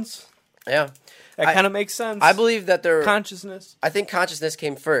makes sense. Yeah. That kind of makes sense. I believe that consciousness. I think consciousness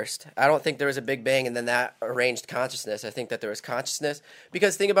came first. I don't think there was a big bang and then that arranged consciousness. I think that there was consciousness.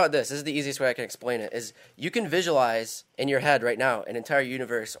 Because think about this. This is the easiest way I can explain it. Is you can visualize in your head right now an entire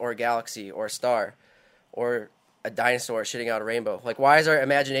universe or a galaxy or a star or a dinosaur shitting out a rainbow? Like, why is our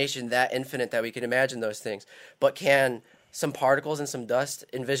imagination that infinite that we can imagine those things? But can some particles and some dust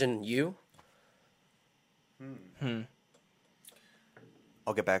envision you?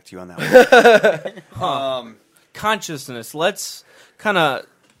 I'll get back to you on that one. Consciousness. Let's kind of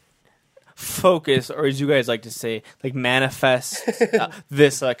focus, or as you guys like to say, like manifest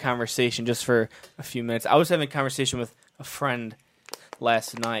this conversation just for a few minutes. I was having a conversation with a friend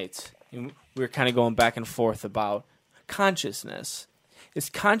last night, and we were kind of going back and forth about consciousness. Is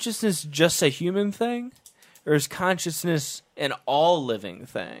consciousness just a human thing, or is consciousness an all living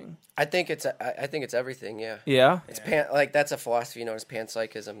thing? I think it's everything. Yeah. Yeah. It's like that's a philosophy known as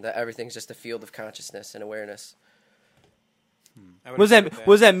panpsychism, that everything's just a field of consciousness and awareness. What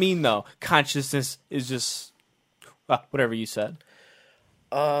does that mean though? Consciousness is just whatever you said.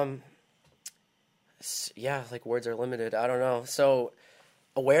 Yeah, like words are limited. I don't know. So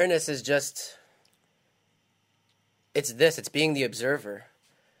awareness is just it's being the observer.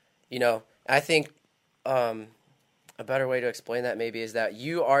 You know, I think a better way to explain that maybe is that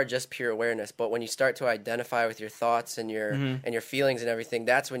you are just pure awareness, but when you start to identify with your thoughts and your and your feelings and everything,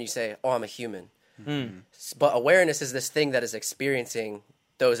 that's when you say, "Oh, I'm a human." But awareness is this thing that is experiencing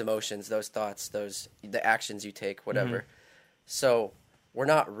those emotions, those thoughts, the actions you take, whatever. So we're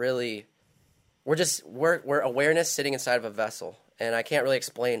not really, we're awareness sitting inside of a vessel. And I can't really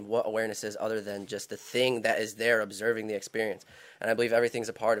explain what awareness is other than just the thing that is there observing the experience. And I believe everything's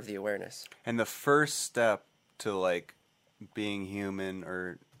a part of the awareness. And the first step to like being human,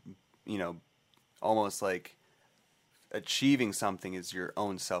 or, you know, almost like achieving something, is your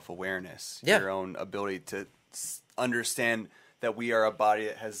own self-awareness, your own ability to understand that we are a body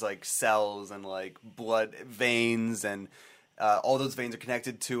that has like cells and like blood veins, and all those veins are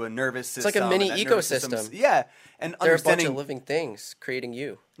connected to a nervous system. It's like a mini ecosystem. Yeah. And there are a bunch understanding, of living things creating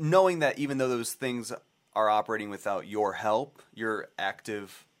you. knowing that even though those things are operating without your help, you're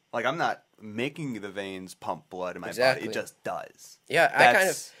active. Like, I'm not making the veins pump blood in my body. It just does. Yeah,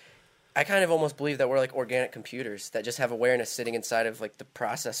 I kind of almost believe that we're like organic computers that just have awareness sitting inside of like the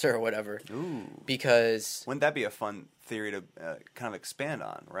processor or whatever. Ooh. Because wouldn't that be a fun theory to kind of expand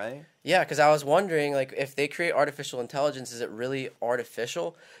on, right? Yeah, because I was wondering, like, if they create artificial intelligence, is it really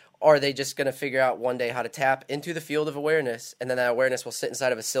artificial? Or are they just going to figure out one day how to tap into the field of awareness, and then that awareness will sit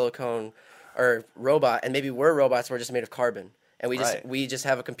inside of a silicone or robot, and maybe we're robots, we're just made of carbon. And we just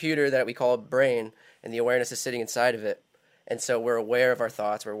have a computer that we call a brain, and the awareness is sitting inside of it. And so we're aware of our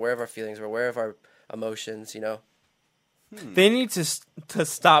thoughts, we're aware of our feelings, we're aware of our emotions, you know? They need to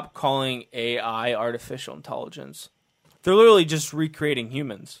stop calling AI artificial intelligence. They're literally just recreating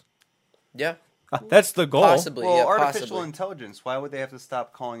humans. Yeah. That's the goal. Possibly, Well, yeah, artificial possibly. intelligence, why would they have to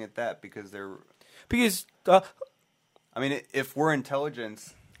stop calling it that? Because I mean, if we're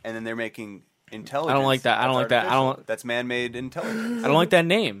intelligence and then they're making intelligence, I don't like that. I don't like that. That's man-made intelligence. I don't like that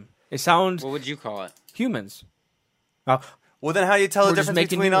name. It sounds What would you call it? humans. Well, then how do you tell the We're just difference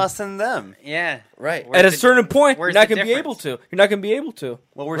making between humans. us and them? Yeah. Right. At a certain point, you're where's not the going to be able difference? to. You're not going to be able to.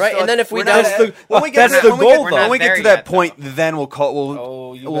 Well, we're Right, still, and then if we we're don't- not- That's the- when we that's get the to, goal, when though. we get We're to not that there point, yet, then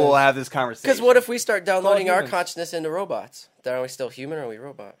we'll you have this conversation. Because what if we start downloading our humans. consciousness into robots? Then are we still human or are we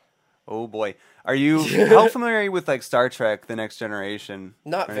robot? Oh boy, are you how familiar are you with like Star Trek: The Next Generation?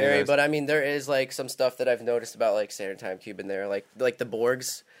 Not Or any of very, those? but I mean, there is like some stuff that I've noticed about like Saturn time cube in there, like the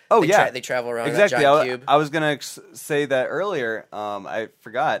Borgs. Oh they yeah, they travel around exactly. that giant cube. I was gonna say that earlier. I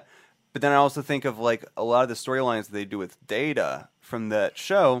forgot, but then I also think of like a lot of the storylines that they do with Data from that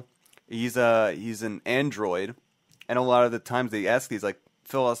show. He's an android, and a lot of the times they ask these like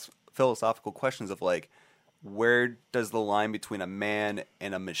philosophical questions of like, where does the line between a man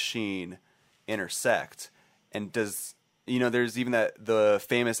and a machine intersect? And does, there's even the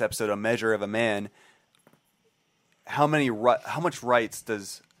famous episode, A Measure of a Man. How much rights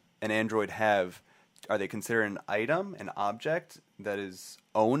does an android have? Are they considered an item, an object that is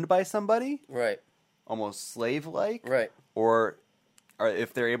owned by somebody? Right. Almost slave-like? Right. Or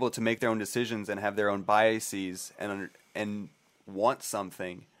if they're able to make their own decisions and have their own biases and want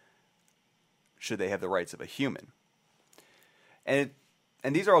something, should they have the rights of a human? And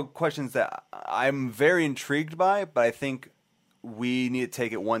these are all questions that I'm very intrigued by, but I think we need to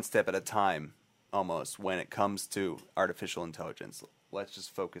take it one step at a time, almost, when it comes to artificial intelligence. Let's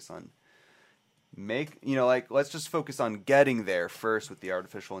just focus on let's just focus on getting there first with the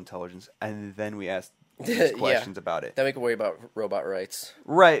artificial intelligence, and then we ask these questions about it. Then we can worry about robot rights.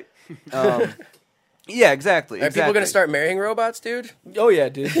 Right. Yeah, exactly. Are people going to start marrying robots, dude? Oh yeah,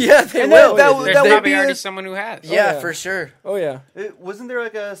 dude. Yeah, they And will. that would There's probably be already someone who has. Yeah, yeah. for sure. Oh yeah. Wasn't there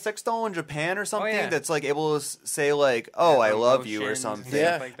like a sex doll in Japan or something yeah. that's like able to say like, "Oh, I love you" or Emotions something? and Yeah.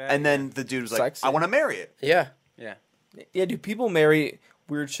 stuff like that, And then the dude was like, Sexy. "I want to marry it." Yeah. Yeah. Yeah, dude, people marry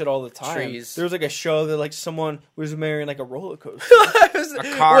weird shit all the time. Trees. There was like a show that like someone was marrying like a roller coaster.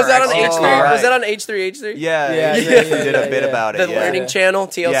 A car. Was that on actually. H3? right. Was that on H3H3? Yeah, Yeah, he yeah, did a yeah, bit yeah. about The it. Yeah. Learning Channel,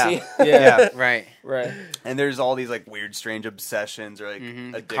 TLC. Yeah. Yeah. Right. Right. And there's all these like weird, strange obsessions or like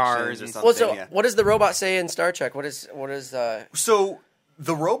addictions Cars or and something. Well, so yeah. what does the robot say in Star Trek? What is So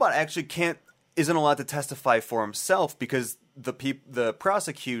the robot actually isn't allowed to testify for himself because the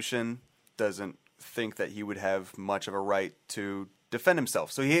prosecution doesn't think that he would have much of a right to defend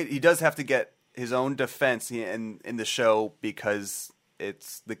himself. So he does have to get his own defense in the show because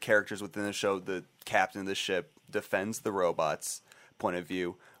it's the characters within the show. The captain of the ship defends the robot's point of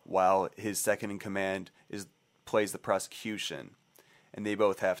view, while his second in command plays the prosecution, and they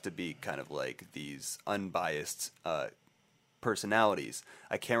both have to be kind of like these unbiased personalities.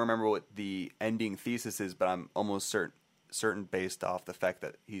 I can't remember what the ending thesis is, but I'm almost certain based off the fact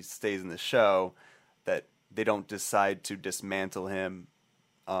that he stays in the show that they don't decide to dismantle him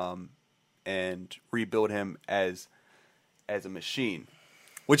and rebuild him as a machine.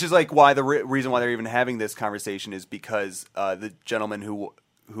 Which is like why the reason why they're even having this conversation is because the gentleman who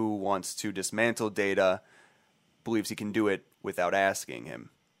wants to dismantle Data believes he can do it without asking him,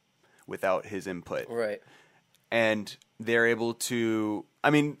 without his input. right? And they're able to. I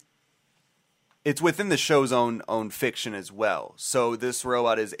mean, it's within the show's own fiction as well. So this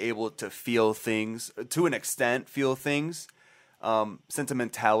robot is able to feel things to an extent,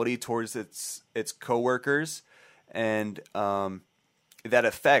 sentimentality towards its coworkers, and that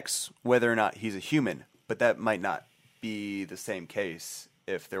affects whether or not he's a human. But that might not be the same case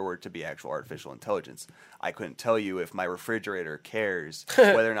if there were to be actual artificial intelligence. I couldn't tell you if my refrigerator cares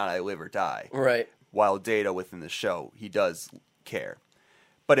whether or not I live or die. Right. While Data within the show, he does care.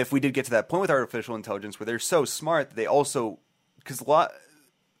 But if we did get to that point with artificial intelligence where they're so smart that they also, because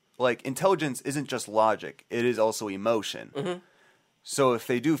like intelligence isn't just logic, it is also emotion. Mm-hmm. So if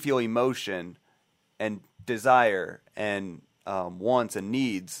they do feel emotion and desire and wants and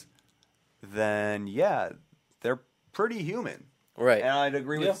needs, then yeah, they're pretty human. Right. And I'd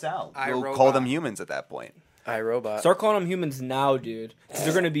agree with Sal. We'll iRobot. call them humans at that point. iRobot. Start calling them humans now, dude. 'Cause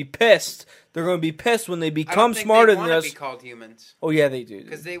they're gonna be pissed. They're gonna be pissed when they I become don't think smarter they than want us. to be called humans Oh yeah, they do.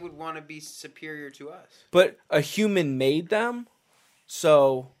 because they would want to be superior to us. But a human made them,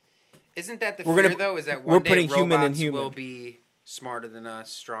 so Isn't that the We're fear gonna- though? Is that we're one day putting robots human in human. will be smarter than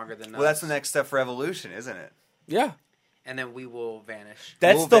us, stronger than us? Well, that's the next step for evolution, isn't it? yeah. and then we will vanish.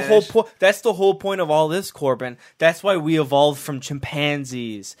 That's We'll the whole vanish. point. That's the whole point of all this, Corbin. That's why we evolved from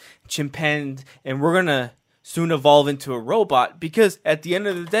chimpanzees, and we're gonna soon evolve into a robot. Because at the end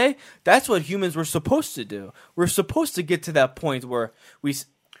of the day, that's what humans were supposed to do. We're supposed to get to that point where we.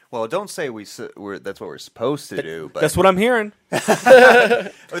 Well, don't say that's what we're supposed to do. But That's what I'm hearing.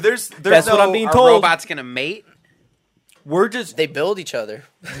 there's That's what I'm being Are told. robots gonna mate? We're just They build each other.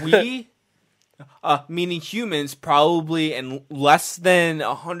 we, meaning humans, probably in less than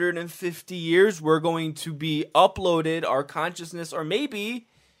 150 years, we're going to be uploaded our consciousness, or maybe,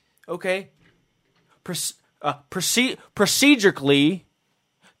 okay, procedurally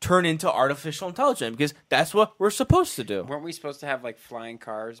turn into artificial intelligence, because that's what we're supposed to do. Weren't we supposed to have like flying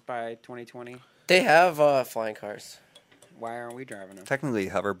cars by 2020? They have flying cars. Why aren't we driving them? technically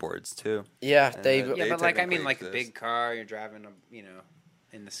hoverboards too. Yeah, And they. then- Yeah, They but like I mean, technically like a exist. big car, you're driving them,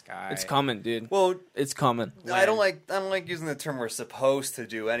 in the sky. It's coming, dude. Well, It's coming. I don't like using the term "we're supposed to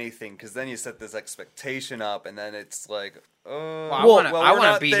do anything" because then you set this expectation up, and then it's like, Well, I Well, want to. well, I we're want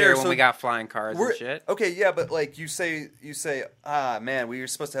to not be there, here when so we got flying cars and shit. okay, yeah, but like you say, man, we were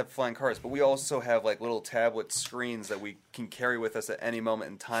supposed to have flying cars, but we also have like little tablet screens that we can carry with us at any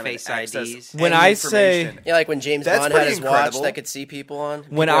moment in time. Face and access IDs. When any I say- information. Yeah, like when James That's Bond had pretty his incredible. watch that could see people on.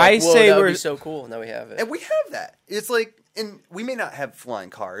 When People were I like, "Whoa, say that would we're- be so cool. Now we have it. And we have that. It's like, and we may not have flying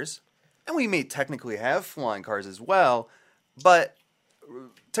cars, and we may technically have flying cars as well, but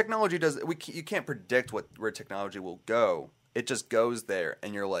technology does. You can't predict where technology will go. It just goes there,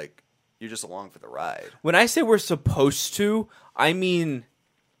 and you're just along for the ride. When I say we're supposed to, I mean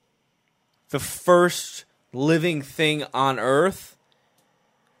the first living thing on Earth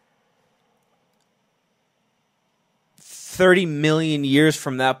 30 million years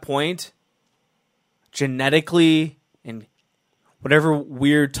from that point, genetically and whatever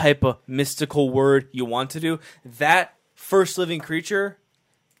weird type of mystical word you want to do, that first living creature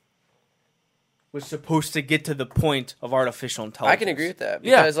was supposed to get to the point of artificial intelligence. I can agree with that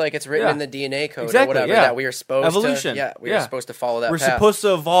Yeah. because like it's written Yeah. in the DNA code Exactly, or whatever yeah. that we are supposed Evolution. to. Yeah, we Yeah. are supposed to follow that. We're path. supposed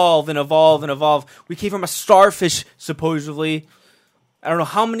to evolve and evolve and evolve. We came from a starfish, supposedly. I don't know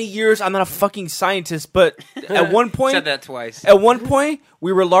how many years. I'm not a fucking scientist, but at one point, Said that twice. At one point,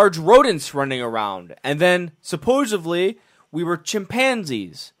 we were large rodents running around, and then supposedly we were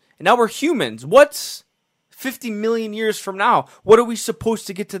chimpanzees, and now we're humans. What's 50 million years from now? What are we supposed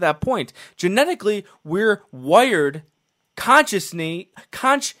to get to that point? Genetically, we're wired consciously.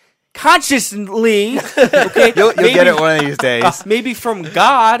 Okay, You'll get it one of these days. maybe from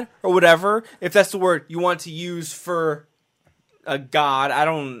God or whatever, if that's the word you want to use for a God. I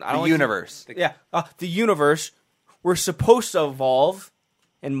don't. The universe. The universe. We're supposed to evolve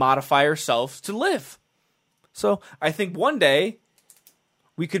and modify ourselves to live. So I think one day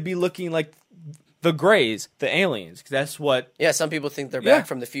we could be looking like the Greys, the aliens, 'cause that's what. Yeah, some people think they're back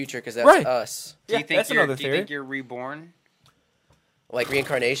from the future because that's us. Do you think that's another do you theory. think you're reborn? Like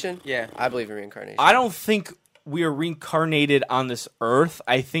reincarnation? Yeah. I believe in reincarnation. I don't think we are reincarnated on this earth.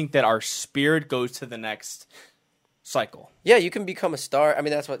 I think that our spirit goes to the next cycle. Yeah, you can become a star. I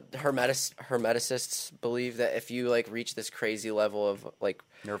mean, that's what hermeticists believe, that if you like reach this crazy level of like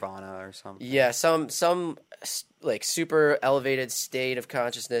Nirvana or something. yeah, some like super elevated state of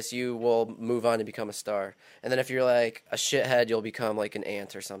consciousness, you will move on to become a star. And then if you're like a shithead, you'll become like an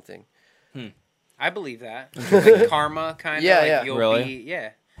ant or something. I believe that. Like karma, kind of. Yeah, like yeah. You'll Really? Be,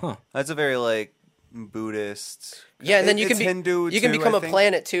 yeah. That's a very like Buddhist. Yeah, and then you It's can be Hindu you can too, become I a think.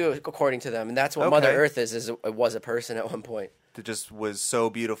 planet too, according to them, and that's what Mother Okay. Earth is. It was a person at one point. That just was so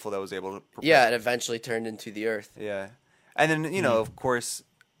beautiful that was able to. Yeah, it eventually turned into the Earth. Yeah, and then of course,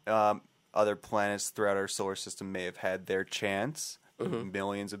 other planets throughout our solar system may have had their chance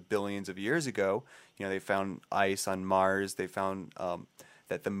millions of billions of years ago. They found ice on Mars. They found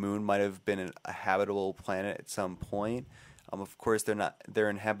that the moon might have been a habitable planet at some point. Of course, they're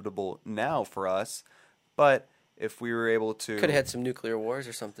inhabitable now for us, but if we were able to, Could have had some nuclear wars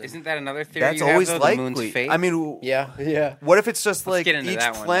or something. Isn't that another theory that's you have, always though, likely. the moon's fate? I mean, Yeah. what if it's just like get into each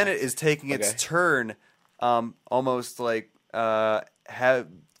that one planet next. is taking its Okay. turn, almost like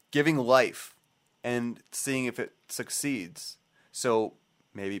giving life and seeing if it succeeds. So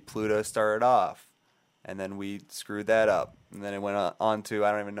maybe Pluto started off, and then we screwed that up, and then it went on to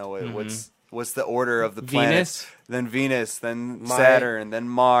I don't even know what's the order of the planets. Then Venus, then Saturn, then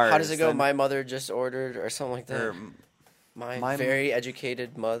Mars. How does it go? then- My mother just ordered, or something like that. or- My very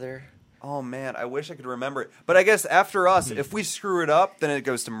educated mother. oh man, I wish I could remember it. But I guess after us, if we screw it up, then it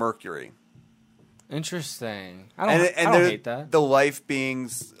goes to Mercury. Interesting. I And don't they're hate that. the life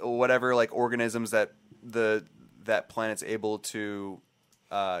beings, whatever, like organisms that that planet's able to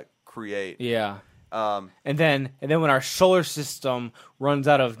create. Yeah. And then when our solar system runs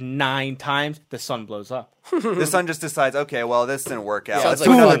out of 9 times, the sun blows up. The sun just decides, okay, well, this didn't work out. Sounds Let's like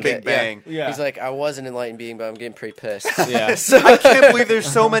do another fuck Big it, yeah. Bang. Yeah. He's like, I was an enlightened being, but I'm getting pretty pissed. Yeah. I can't believe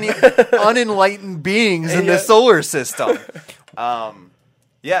there's so many unenlightened beings in the solar system.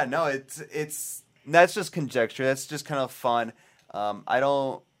 Yeah, no, it's that's just conjecture. That's just kind of fun. I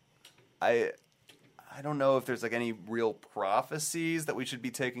don't know if there's like any real prophecies that we should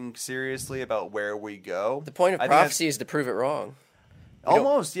be taking seriously about where we go. The point of I think that's- prophecy is to prove it wrong.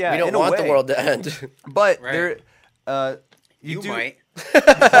 almost, yeah. We don't in a want the way. world to end. but Right. there, You do- might.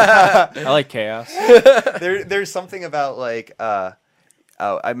 I like chaos. There's something about like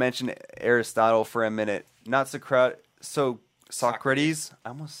I mentioned Aristotle for a minute, not Socrates. I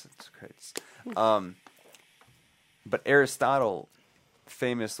almost said Socrates. But Aristotle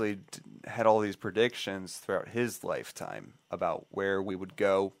famously had all these predictions throughout his lifetime about where we would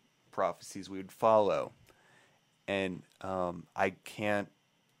go, prophecies we would follow, and I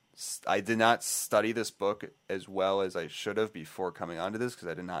did not study this book as well as I should have before coming onto this because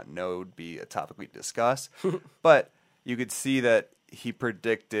I did not know it would be a topic we'd discuss. But you could see that he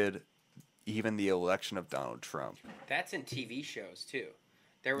predicted even the election of Donald Trump. That's in TV shows too.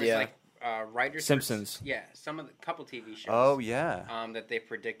 There was Yeah. like writers. Simpsons. Couple TV shows. Oh yeah. That they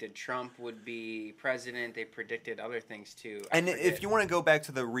predicted Trump would be president. They predicted other things too. And if you want to go back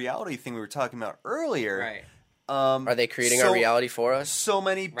to the reality thing we were talking about earlier, right, Are they creating our reality for us? so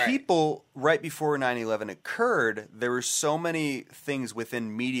many Right. people right before 9/11 occurred, there were so many things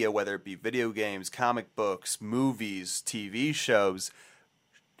within media, whether it be video games, comic books, movies, TV shows,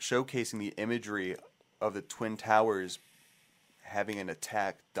 showcasing the imagery of the Twin Towers having an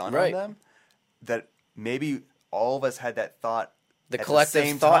attack done Right. on them, that maybe all of us had that thought The at collective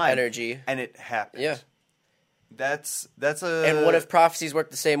same thought time, energy. and it happened. Yeah. That's a And what if prophecies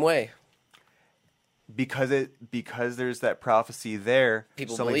work the same way? because there's that prophecy there,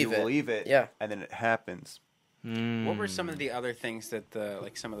 People so many believe people it. believe it, Yeah. and then it happens. What were some of the other things that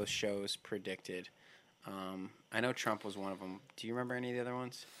some of those shows predicted? I know Trump was one of them. Do you remember any of the other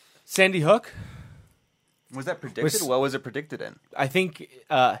ones? Sandy Hook? Was that predicted? What was it predicted in? I think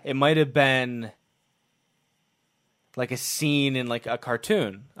it might have been like a scene in like a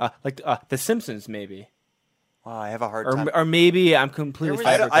cartoon, like The Simpsons, maybe. Wow, I have a hard time. Or maybe I'm completely.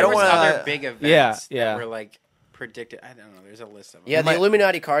 I don't There was wanna- other big events Yeah. that were like predicted. I don't know. There's a list of them. Yeah, the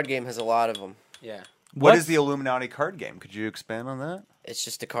Illuminati card game has a lot of them. Yeah. What is the Illuminati card game? Could you expand on that? It's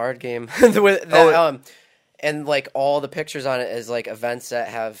just a card game. And like all the pictures on it is like events that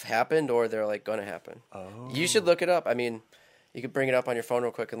have happened or they're like going to happen. Oh. You should look it up. I mean, you could bring it up on your phone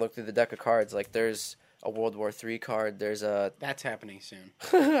real quick and look through the deck of cards. Like there's a World War III card. There's a. That's happening soon.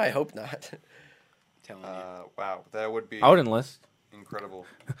 I hope not. I'm telling you. Wow, that would be I would enlist. incredible.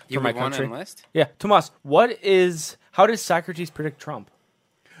 You for my would want to country. enlist? Yeah, Tomas. How does Socrates predict Trump?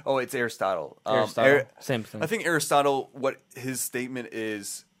 Oh, it's Aristotle. Aristotle. Same thing. I think Aristotle, what his statement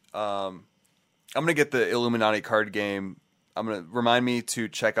is, I'm going to get the Illuminati card game. I'm going to remind me to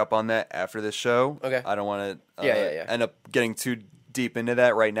check up on that after this show. Okay. I don't want to Yeah. end up getting too deep into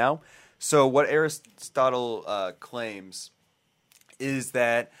that right now. So what Aristotle claims is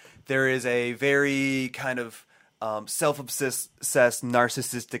that there is a very kind of self-obsessed,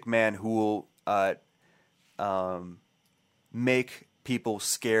 narcissistic man who will make people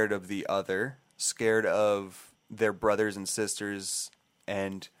scared of the other, scared of their brothers and sisters,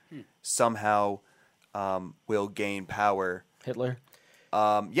 and somehow will gain power. Hitler.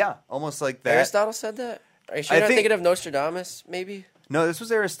 Yeah, almost like that. Aristotle said that? Are you sure you're not thinking of Nostradamus, maybe? No, this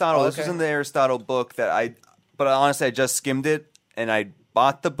was Aristotle. Oh, This was okay. in the Aristotle book but honestly, I just skimmed it, and I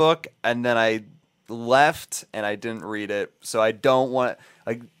bought the book, and then I left, and I didn't read it. So I don't want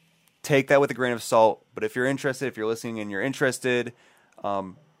take that with a grain of salt. But if you're interested, if you're listening and you're interested,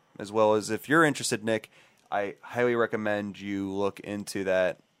 as well as if you're interested, Nick, I highly recommend you look into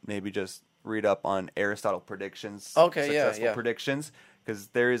that. Maybe just read up on Aristotle predictions. Okay, yeah, successful yeah. predictions, because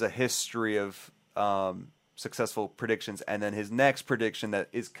there is a history of successful predictions. And then his next prediction that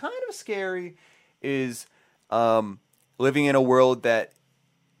is kind of scary is living in a world that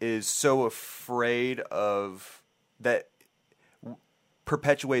is so afraid of that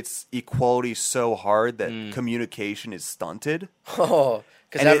perpetuates equality so hard that communication is stunted. Oh,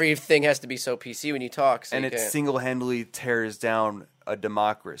 because And everything has to be so PC when you talk. So And you it can't. single-handedly tears down a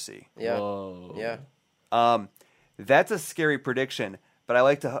democracy. Yeah. Whoa. Yeah. That's a scary prediction, but I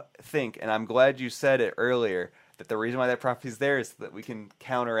like to think, and I'm glad you said it earlier, that the reason why that prophecy is there is so that we can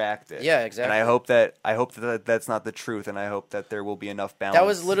counteract it. Yeah, exactly. And I hope that that's not the truth, and I hope that there will be enough balance. That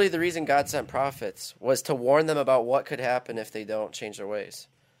was literally the reason God sent prophets, was to warn them about what could happen if they don't change their ways.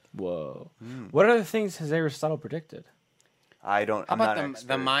 Whoa. What other things has Aristotle predicted? I don't. How I'm not about an the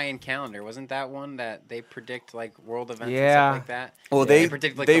expert. Mayan calendar? Wasn't that one that they predict like world events and Yeah. stuff like that? Well, they they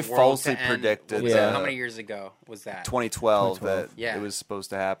predict like they the world falsely to end. predicted. What was that? Yeah. How many years ago was that? 2012 that 2012. Yeah. it was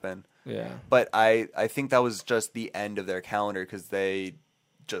supposed to happen. Yeah. But I think that was just the end of their calendar because they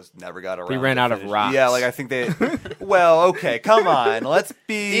just never got around. ran to out of finish- rocks. Yeah, like I think they. Well, okay, come on, let's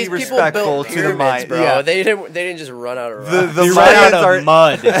be These people respectful built to the pyramids, Mayans. bro. Yeah. They didn't just run out of rocks. The They ran Mayans out are of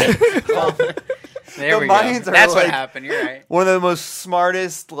mud. There The we Mayans go. are That's what like- happened. You're right. one of the most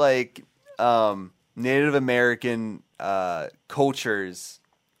smartest Native American cultures,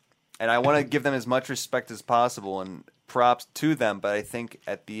 and I want to give them as much respect as possible and props to them. But I think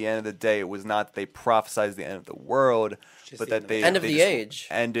at the end of the day, it was not that they prophesized the end of the world, Just but the that they End of they the just age.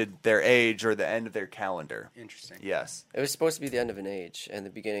 ended their age or the end of their calendar. Interesting. Yes, It was supposed to be the end of an age and the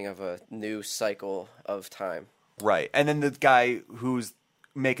beginning of a new cycle of time. right. And then the guy who's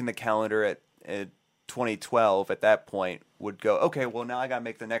making the calendar at 2012 at that point would go, okay, well now I got to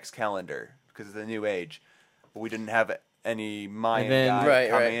make the next calendar because it's a new age. But we didn't have any Mayan And then- guy Right,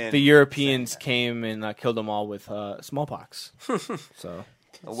 coming right. in. The Europeans came and killed them all with smallpox. So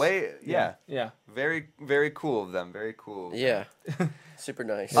Away, yeah. yeah, Very, very cool of them. Very cool. Yeah. Super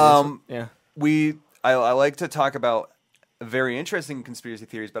nice. yeah. I like to talk about very interesting conspiracy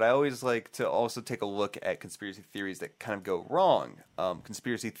theories, but I always like to also take a look at conspiracy theories that kind of go wrong.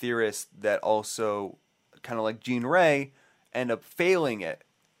 Conspiracy theorists that also, kind of like Jean Ray, end up failing at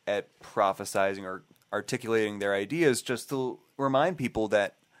prophesizing or articulating their ideas, just to remind people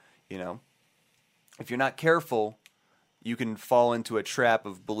that, if you're not careful, you can fall into a trap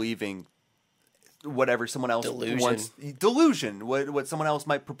of believing whatever someone else wants. Delusion. What someone else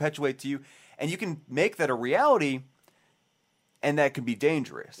might perpetuate to you. And you can make that a reality, and that can be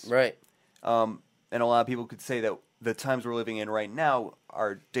dangerous. Right. And a lot of people could say that the times we're living in right now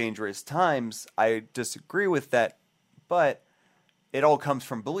are dangerous times. I disagree with that, but it all comes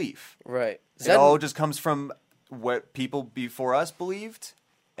from belief. Right. It all just comes from what people before us believed,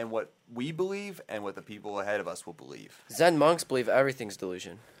 and what we believe and what the people ahead of us will believe. Zen monks believe everything's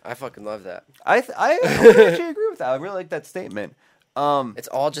delusion. I fucking love that. I actually agree with that. I really like that statement. It's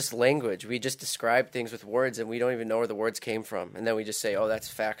all just language. We just describe things with words, and we don't even know where the words came from, and then we just say, "Oh, that's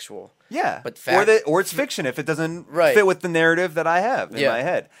factual." Yeah, but or it's fiction if it doesn't fit with the narrative that I have in my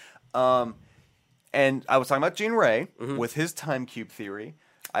head. And I was talking about Gene Ray with his time cube theory.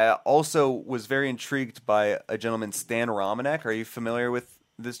 I also was very intrigued by a gentleman, Stan Romanek. Are you familiar with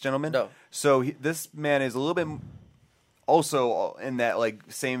this gentleman? No. So this man is a little bit also in that like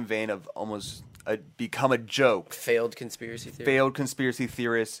same vein of almost become a joke. Failed conspiracy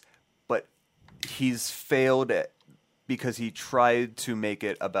theorist, but he's failed because he tried to make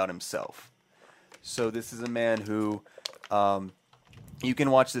it about himself. So this is a man who, you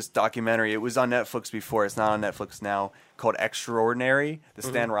can watch this documentary. It was on Netflix before. It's not on Netflix now. Called Extraordinary, the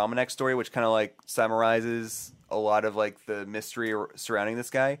Stan Romanek story, which kind of like summarizes a lot of like the mystery surrounding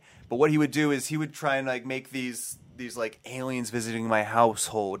this guy. But what he would do is he would try and like make these like aliens visiting my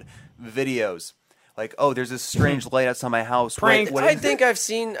household videos. Like, oh, there's this strange light outside my house. Prank. I think I've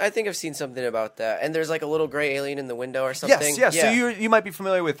seen something about that. And there's like a little gray alien in the window or something. Yes. So you might be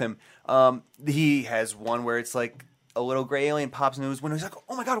familiar with him. He has one where it's like a little gray alien pops into his window. He's like,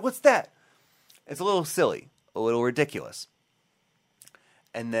 oh my God, what's that? It's a little silly, a little ridiculous.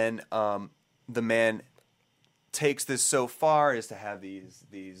 And then the man takes this so far as to have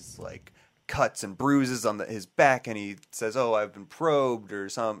these like cuts and bruises on his back, and he says, "Oh, I've been probed," or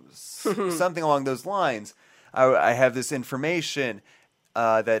something along those lines. I have this information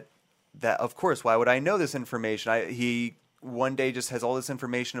that of course, why would I know this information? He one day just has all this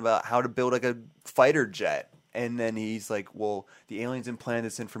information about how to build like a fighter jet, and then he's like, "Well, the aliens implanted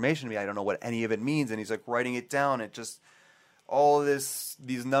this information to me. I don't know what any of it means," and he's like writing it down. It just all these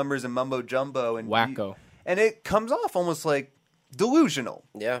numbers and mumbo jumbo and wacko, and it comes off almost like delusional.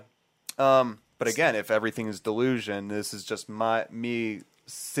 Yeah. But again, if everything is delusion, this is just me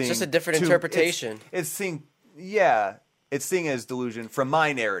seeing. It's just a different interpretation. It's seeing as delusion from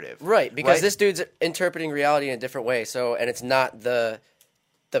my narrative, right? Because this dude's interpreting reality in a different way. So, and it's not the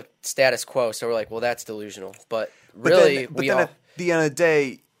status quo. So we're like, well, that's delusional. But really, at the end of the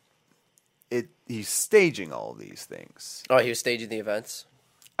day, he's staging all these things. Oh, he was staging the events.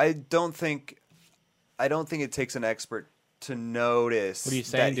 I don't think it takes an expert to notice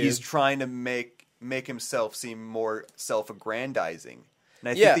that he's trying to make himself seem more self-aggrandizing. And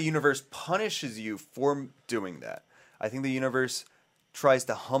I think the universe punishes you for doing that. I think the universe tries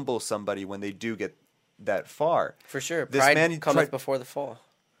to humble somebody when they do get that far. For sure. Pride cometh before the fall.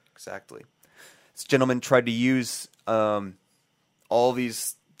 Exactly. This gentleman tried to use all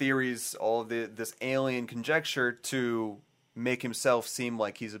these theories, all of this alien conjecture to make himself seem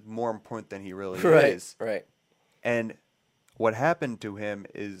like he's more important than he really is. Right. And what happened to him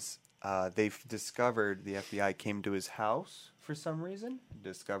is they've discovered, the FBI came to his house for some reason,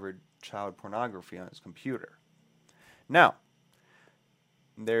 discovered child pornography on his computer. Now,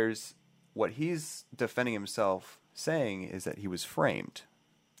 there's what he's defending himself saying is that he was framed.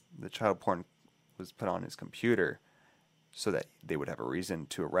 The child porn was put on his computer so that they would have a reason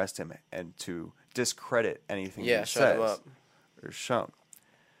to arrest him and to discredit anything he says him up. or shown.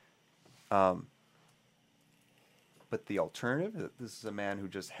 But the alternative, this is a man who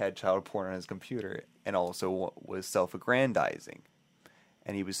just had child porn on his computer and also was self-aggrandizing.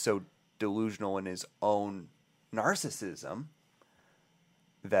 And he was so delusional in his own narcissism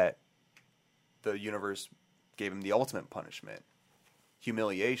that the universe gave him the ultimate punishment.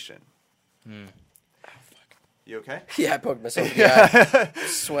 Humiliation. Oh, fuck. You okay? Yeah, I poked myself in the eye.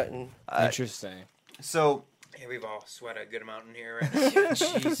 Sweating. Interesting. So... Hey, we've all sweat a good amount in here right now.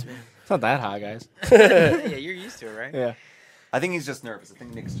 Jeez, man. It's not that hot, guys. Yeah, you're used to it, right? Yeah. I think he's just nervous. I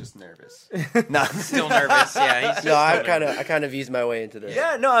think Nick's just nervous. No, still nervous. Yeah, he's I kind of eased my way into this.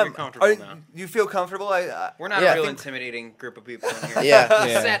 Yeah, no, You're comfortable now. You feel comfortable? We're not a real intimidating group of people in here. Yeah.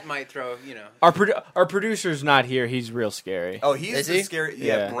 Set might throw, Our producer's not here. He's real scary. Oh, he's Is the he? scary.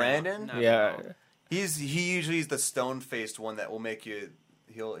 Yeah. Yeah, Brandon. No. Yeah. He usually is the stone-faced one that will make you.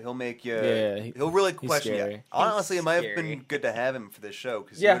 He'll make you. Yeah, he'll really question scary. you. Honestly, it might have scary. been good to have him for this show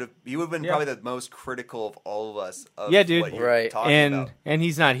because Yeah. he would have been probably the most critical of all of us. Of Yeah, dude. What you're Right. talking about. And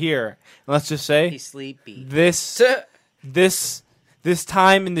he's not here. Let's just say He's sleepy. this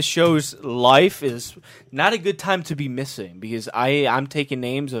time in the show's life is not a good time to be missing because I'm taking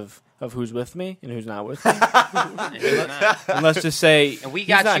names of who's with me and who's not with me. And let's just say, And we he's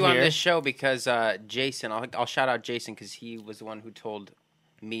got not you on here. this show because Jason, I'll shout out Jason because he was the one who told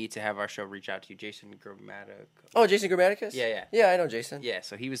me to have our show reach out to you. Jason Grammatic. Oh, Jason Grammaticus? Yeah. Yeah, I know Jason. Yeah,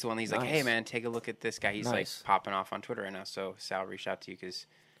 so he was the one. He's like, Nice. hey, man, take a look at this guy. He's like Nice. popping off on Twitter right now. So Sal reached out to you because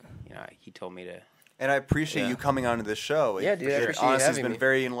he told me to. And I appreciate you coming onto this show. Yeah, dude, I appreciate you honestly, it's having been me.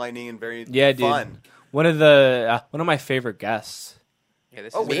 very enlightening and very Dude. fun. One of my favorite guests. Yeah,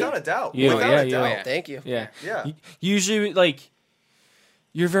 this Oh, is without a doubt. You, Without yeah, a you. doubt. Yeah. Thank you. Yeah. Yeah. Usually, like,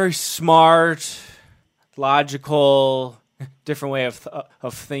 you're very smart, logical, different way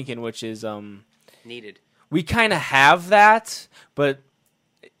of thinking, which is needed. we kind of have that, but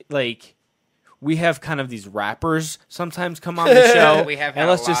like we have kind of these rappers sometimes come on the show. We have had and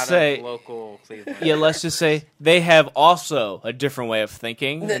let's a just lot say, of local Cleveland. yeah, let's just say they have also a different way of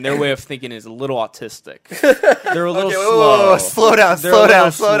thinking, and their way of thinking is a little autistic. They're a little Okay, slow. whoa, slow down, They're slow a little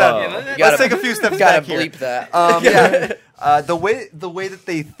down, slow down. slow. Yeah, Let's take a few steps Gotta back here. bleep that. The way that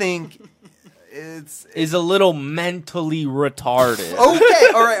they think Is a little mentally retarded.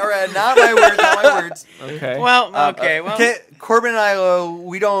 okay. All right. Not my words. Okay. Well, okay. Corbin and I,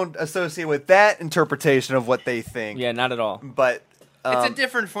 we don't associate with that interpretation of what they think. Yeah, not at all. But it's a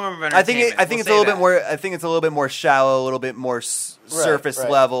different form of I think entertainment. it's a little bit more. I think it's a little bit more shallow, a little bit more surface right.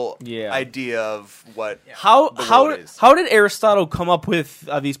 level Yeah. idea of what. How the world is. how did Aristotle come up with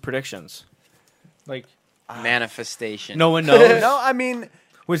these predictions? Like manifestation. no one knows. No, I mean,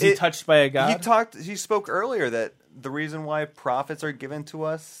 Was he touched by a god? He spoke earlier that the reason why prophets are given to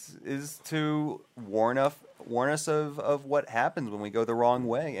us is to warn us of what happens when we go the wrong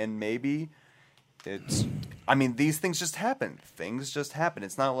way, and maybe it's. I mean, these things just happen. Things just happen.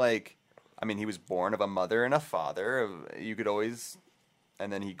 It's not like, I mean, he was born of a mother and a father. You could always,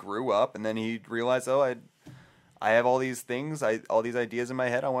 and then he grew up, and then he realized, oh, I have all these things, all these ideas in my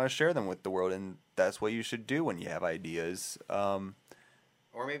head. I want to share them with the world, and that's what you should do when you have ideas.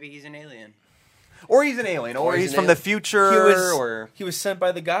 Or maybe he's an alien. Or he's an alien, or he's an from the alien. future, or he was sent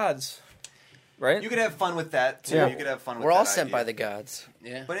by the gods, right? you could have fun with that too. Yeah. You could have fun with We're that all sent idea. by the gods.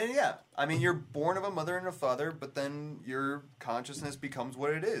 Yeah. But yeah, I mean, you're born of a mother and a father, but then your consciousness becomes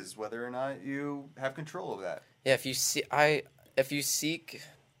what it is, whether or not you have control of that. Yeah, if you seek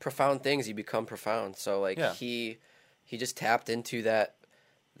profound things, you become profound. So like Yeah. he just tapped into that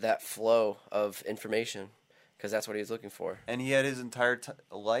flow of information because that's what he was looking for. And he had his entire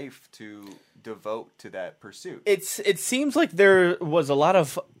life to devote to that pursuit. It seems like there was a lot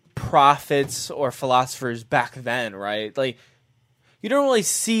of prophets or philosophers back then, right? Like you don't really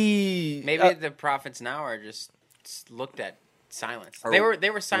see Maybe the prophets now are just looked at silence. Or They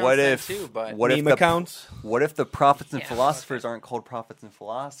were silenced what then if too, but what if meme the accounts. What if the prophets and Yeah, philosophers aren't called prophets and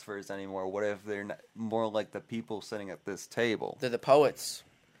philosophers anymore? What if they're more like the people sitting at this table? They're the poets.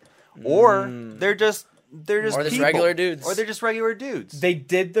 Or they're just Or just people. regular dudes. Or they're just regular dudes. They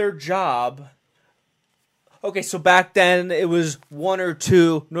did their job. Okay, so back then it was one or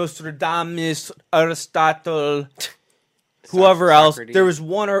two, Nostradamus, Aristotle, whoever else. Socrates.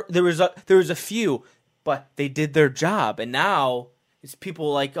 There was a few, but they did their job. And now it's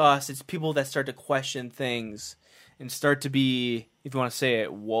people like us. It's people that start to question things and start to be, if you want to say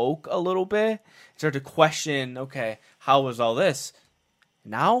it, woke a little bit. Start to question, okay, how was all this?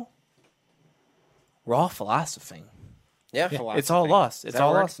 Now we're all philosophizing. Yeah. Yeah, it's all us. It's that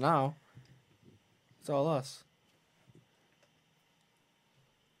all work? us now. It's all us.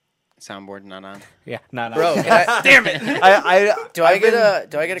 soundboard not on. Yeah, no. Bro, can I, Damn it! do I I've get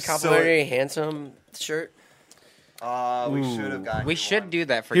a so- complimentary handsome shirt? We should have gotten. We you should one. do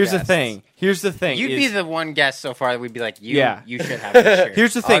that for Here's guests. the thing. You'd is- be the one guest so far that we'd be like, you Yeah. should have this shirt.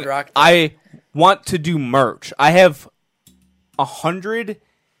 Here's the I'd thing. rock that. I want to do merch. I have 100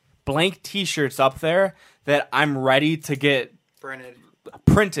 blank T-shirts up there that I'm ready to get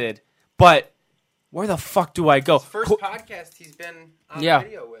printed. But where the fuck do I go? First podcast he's been on Yeah.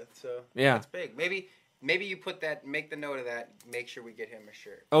 video with, so Yeah. that's big. Maybe you put that, make the note of that, make sure we get him a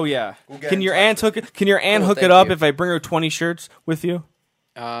shirt. Oh yeah. get Can in your touch aunt with hook it? Can your aunt Cool, hook it thank up you. if I bring her 20 shirts with you?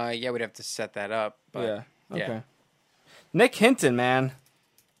 Yeah, we'd have to set that up. But Yeah. Okay. yeah. Nick Hinton, man.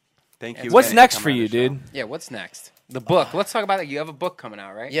 Thank you. What's again next for for coming you, on the show. dude? Yeah, what's next? The book. Let's talk about it. You have a book coming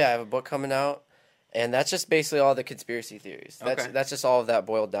out, right? Yeah, I have a book coming out, and that's just basically all the conspiracy theories. Okay. That's just all of that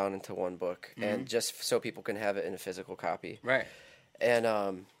boiled down into one book, and just so people can have it in a physical copy. Right.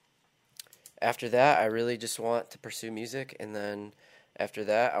 And after that, I really just want to pursue music, and then after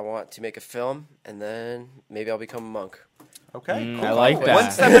that, I want to make a film, and then maybe I'll become a monk. Okay, I like that.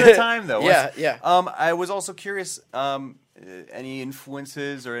 One step at a time, though. Yeah, yeah. I was also curious. Any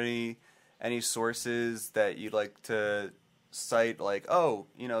influences or any sources that you'd like to cite? Like, oh,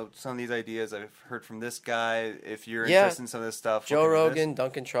 some of these ideas I've heard from this guy. If you're Yeah. interested in some of this stuff, Joe look into this. Rogan,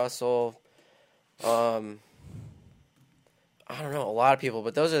 Duncan Trussell. I don't know, a lot of people,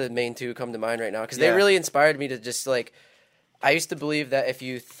 but those are the main two who come to mind right now because they Yeah. really inspired me to just like. I used to believe that if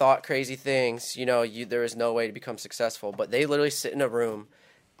you thought crazy things, there was no way to become successful. But they literally sit in a room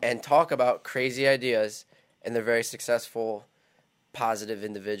and talk about crazy ideas, and they're very successful, positive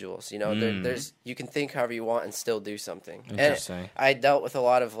individuals. You know, there's you can think however you want and still do something. Interesting. And I dealt with a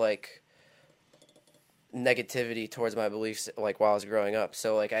lot of like negativity towards my beliefs like while I was growing up.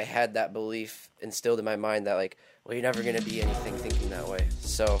 So like I had that belief instilled in my mind that like, well, you're never gonna be anything thinking that way.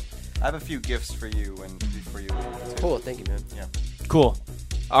 So I have a few gifts for you before you leave. cool, thank you, man. Yeah. Cool.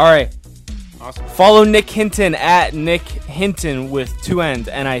 All right. Awesome. Follow Nick Hinton at Nick Hinton with 2 N's,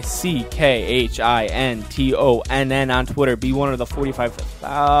 NICKHINTONN on Twitter. Be one of the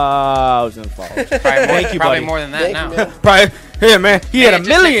 45,000 followers. Probably more than that Thank now. you, man. Probably, yeah, man. He had a just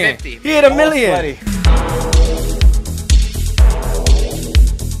hit million. 50. He had a All million. sweaty.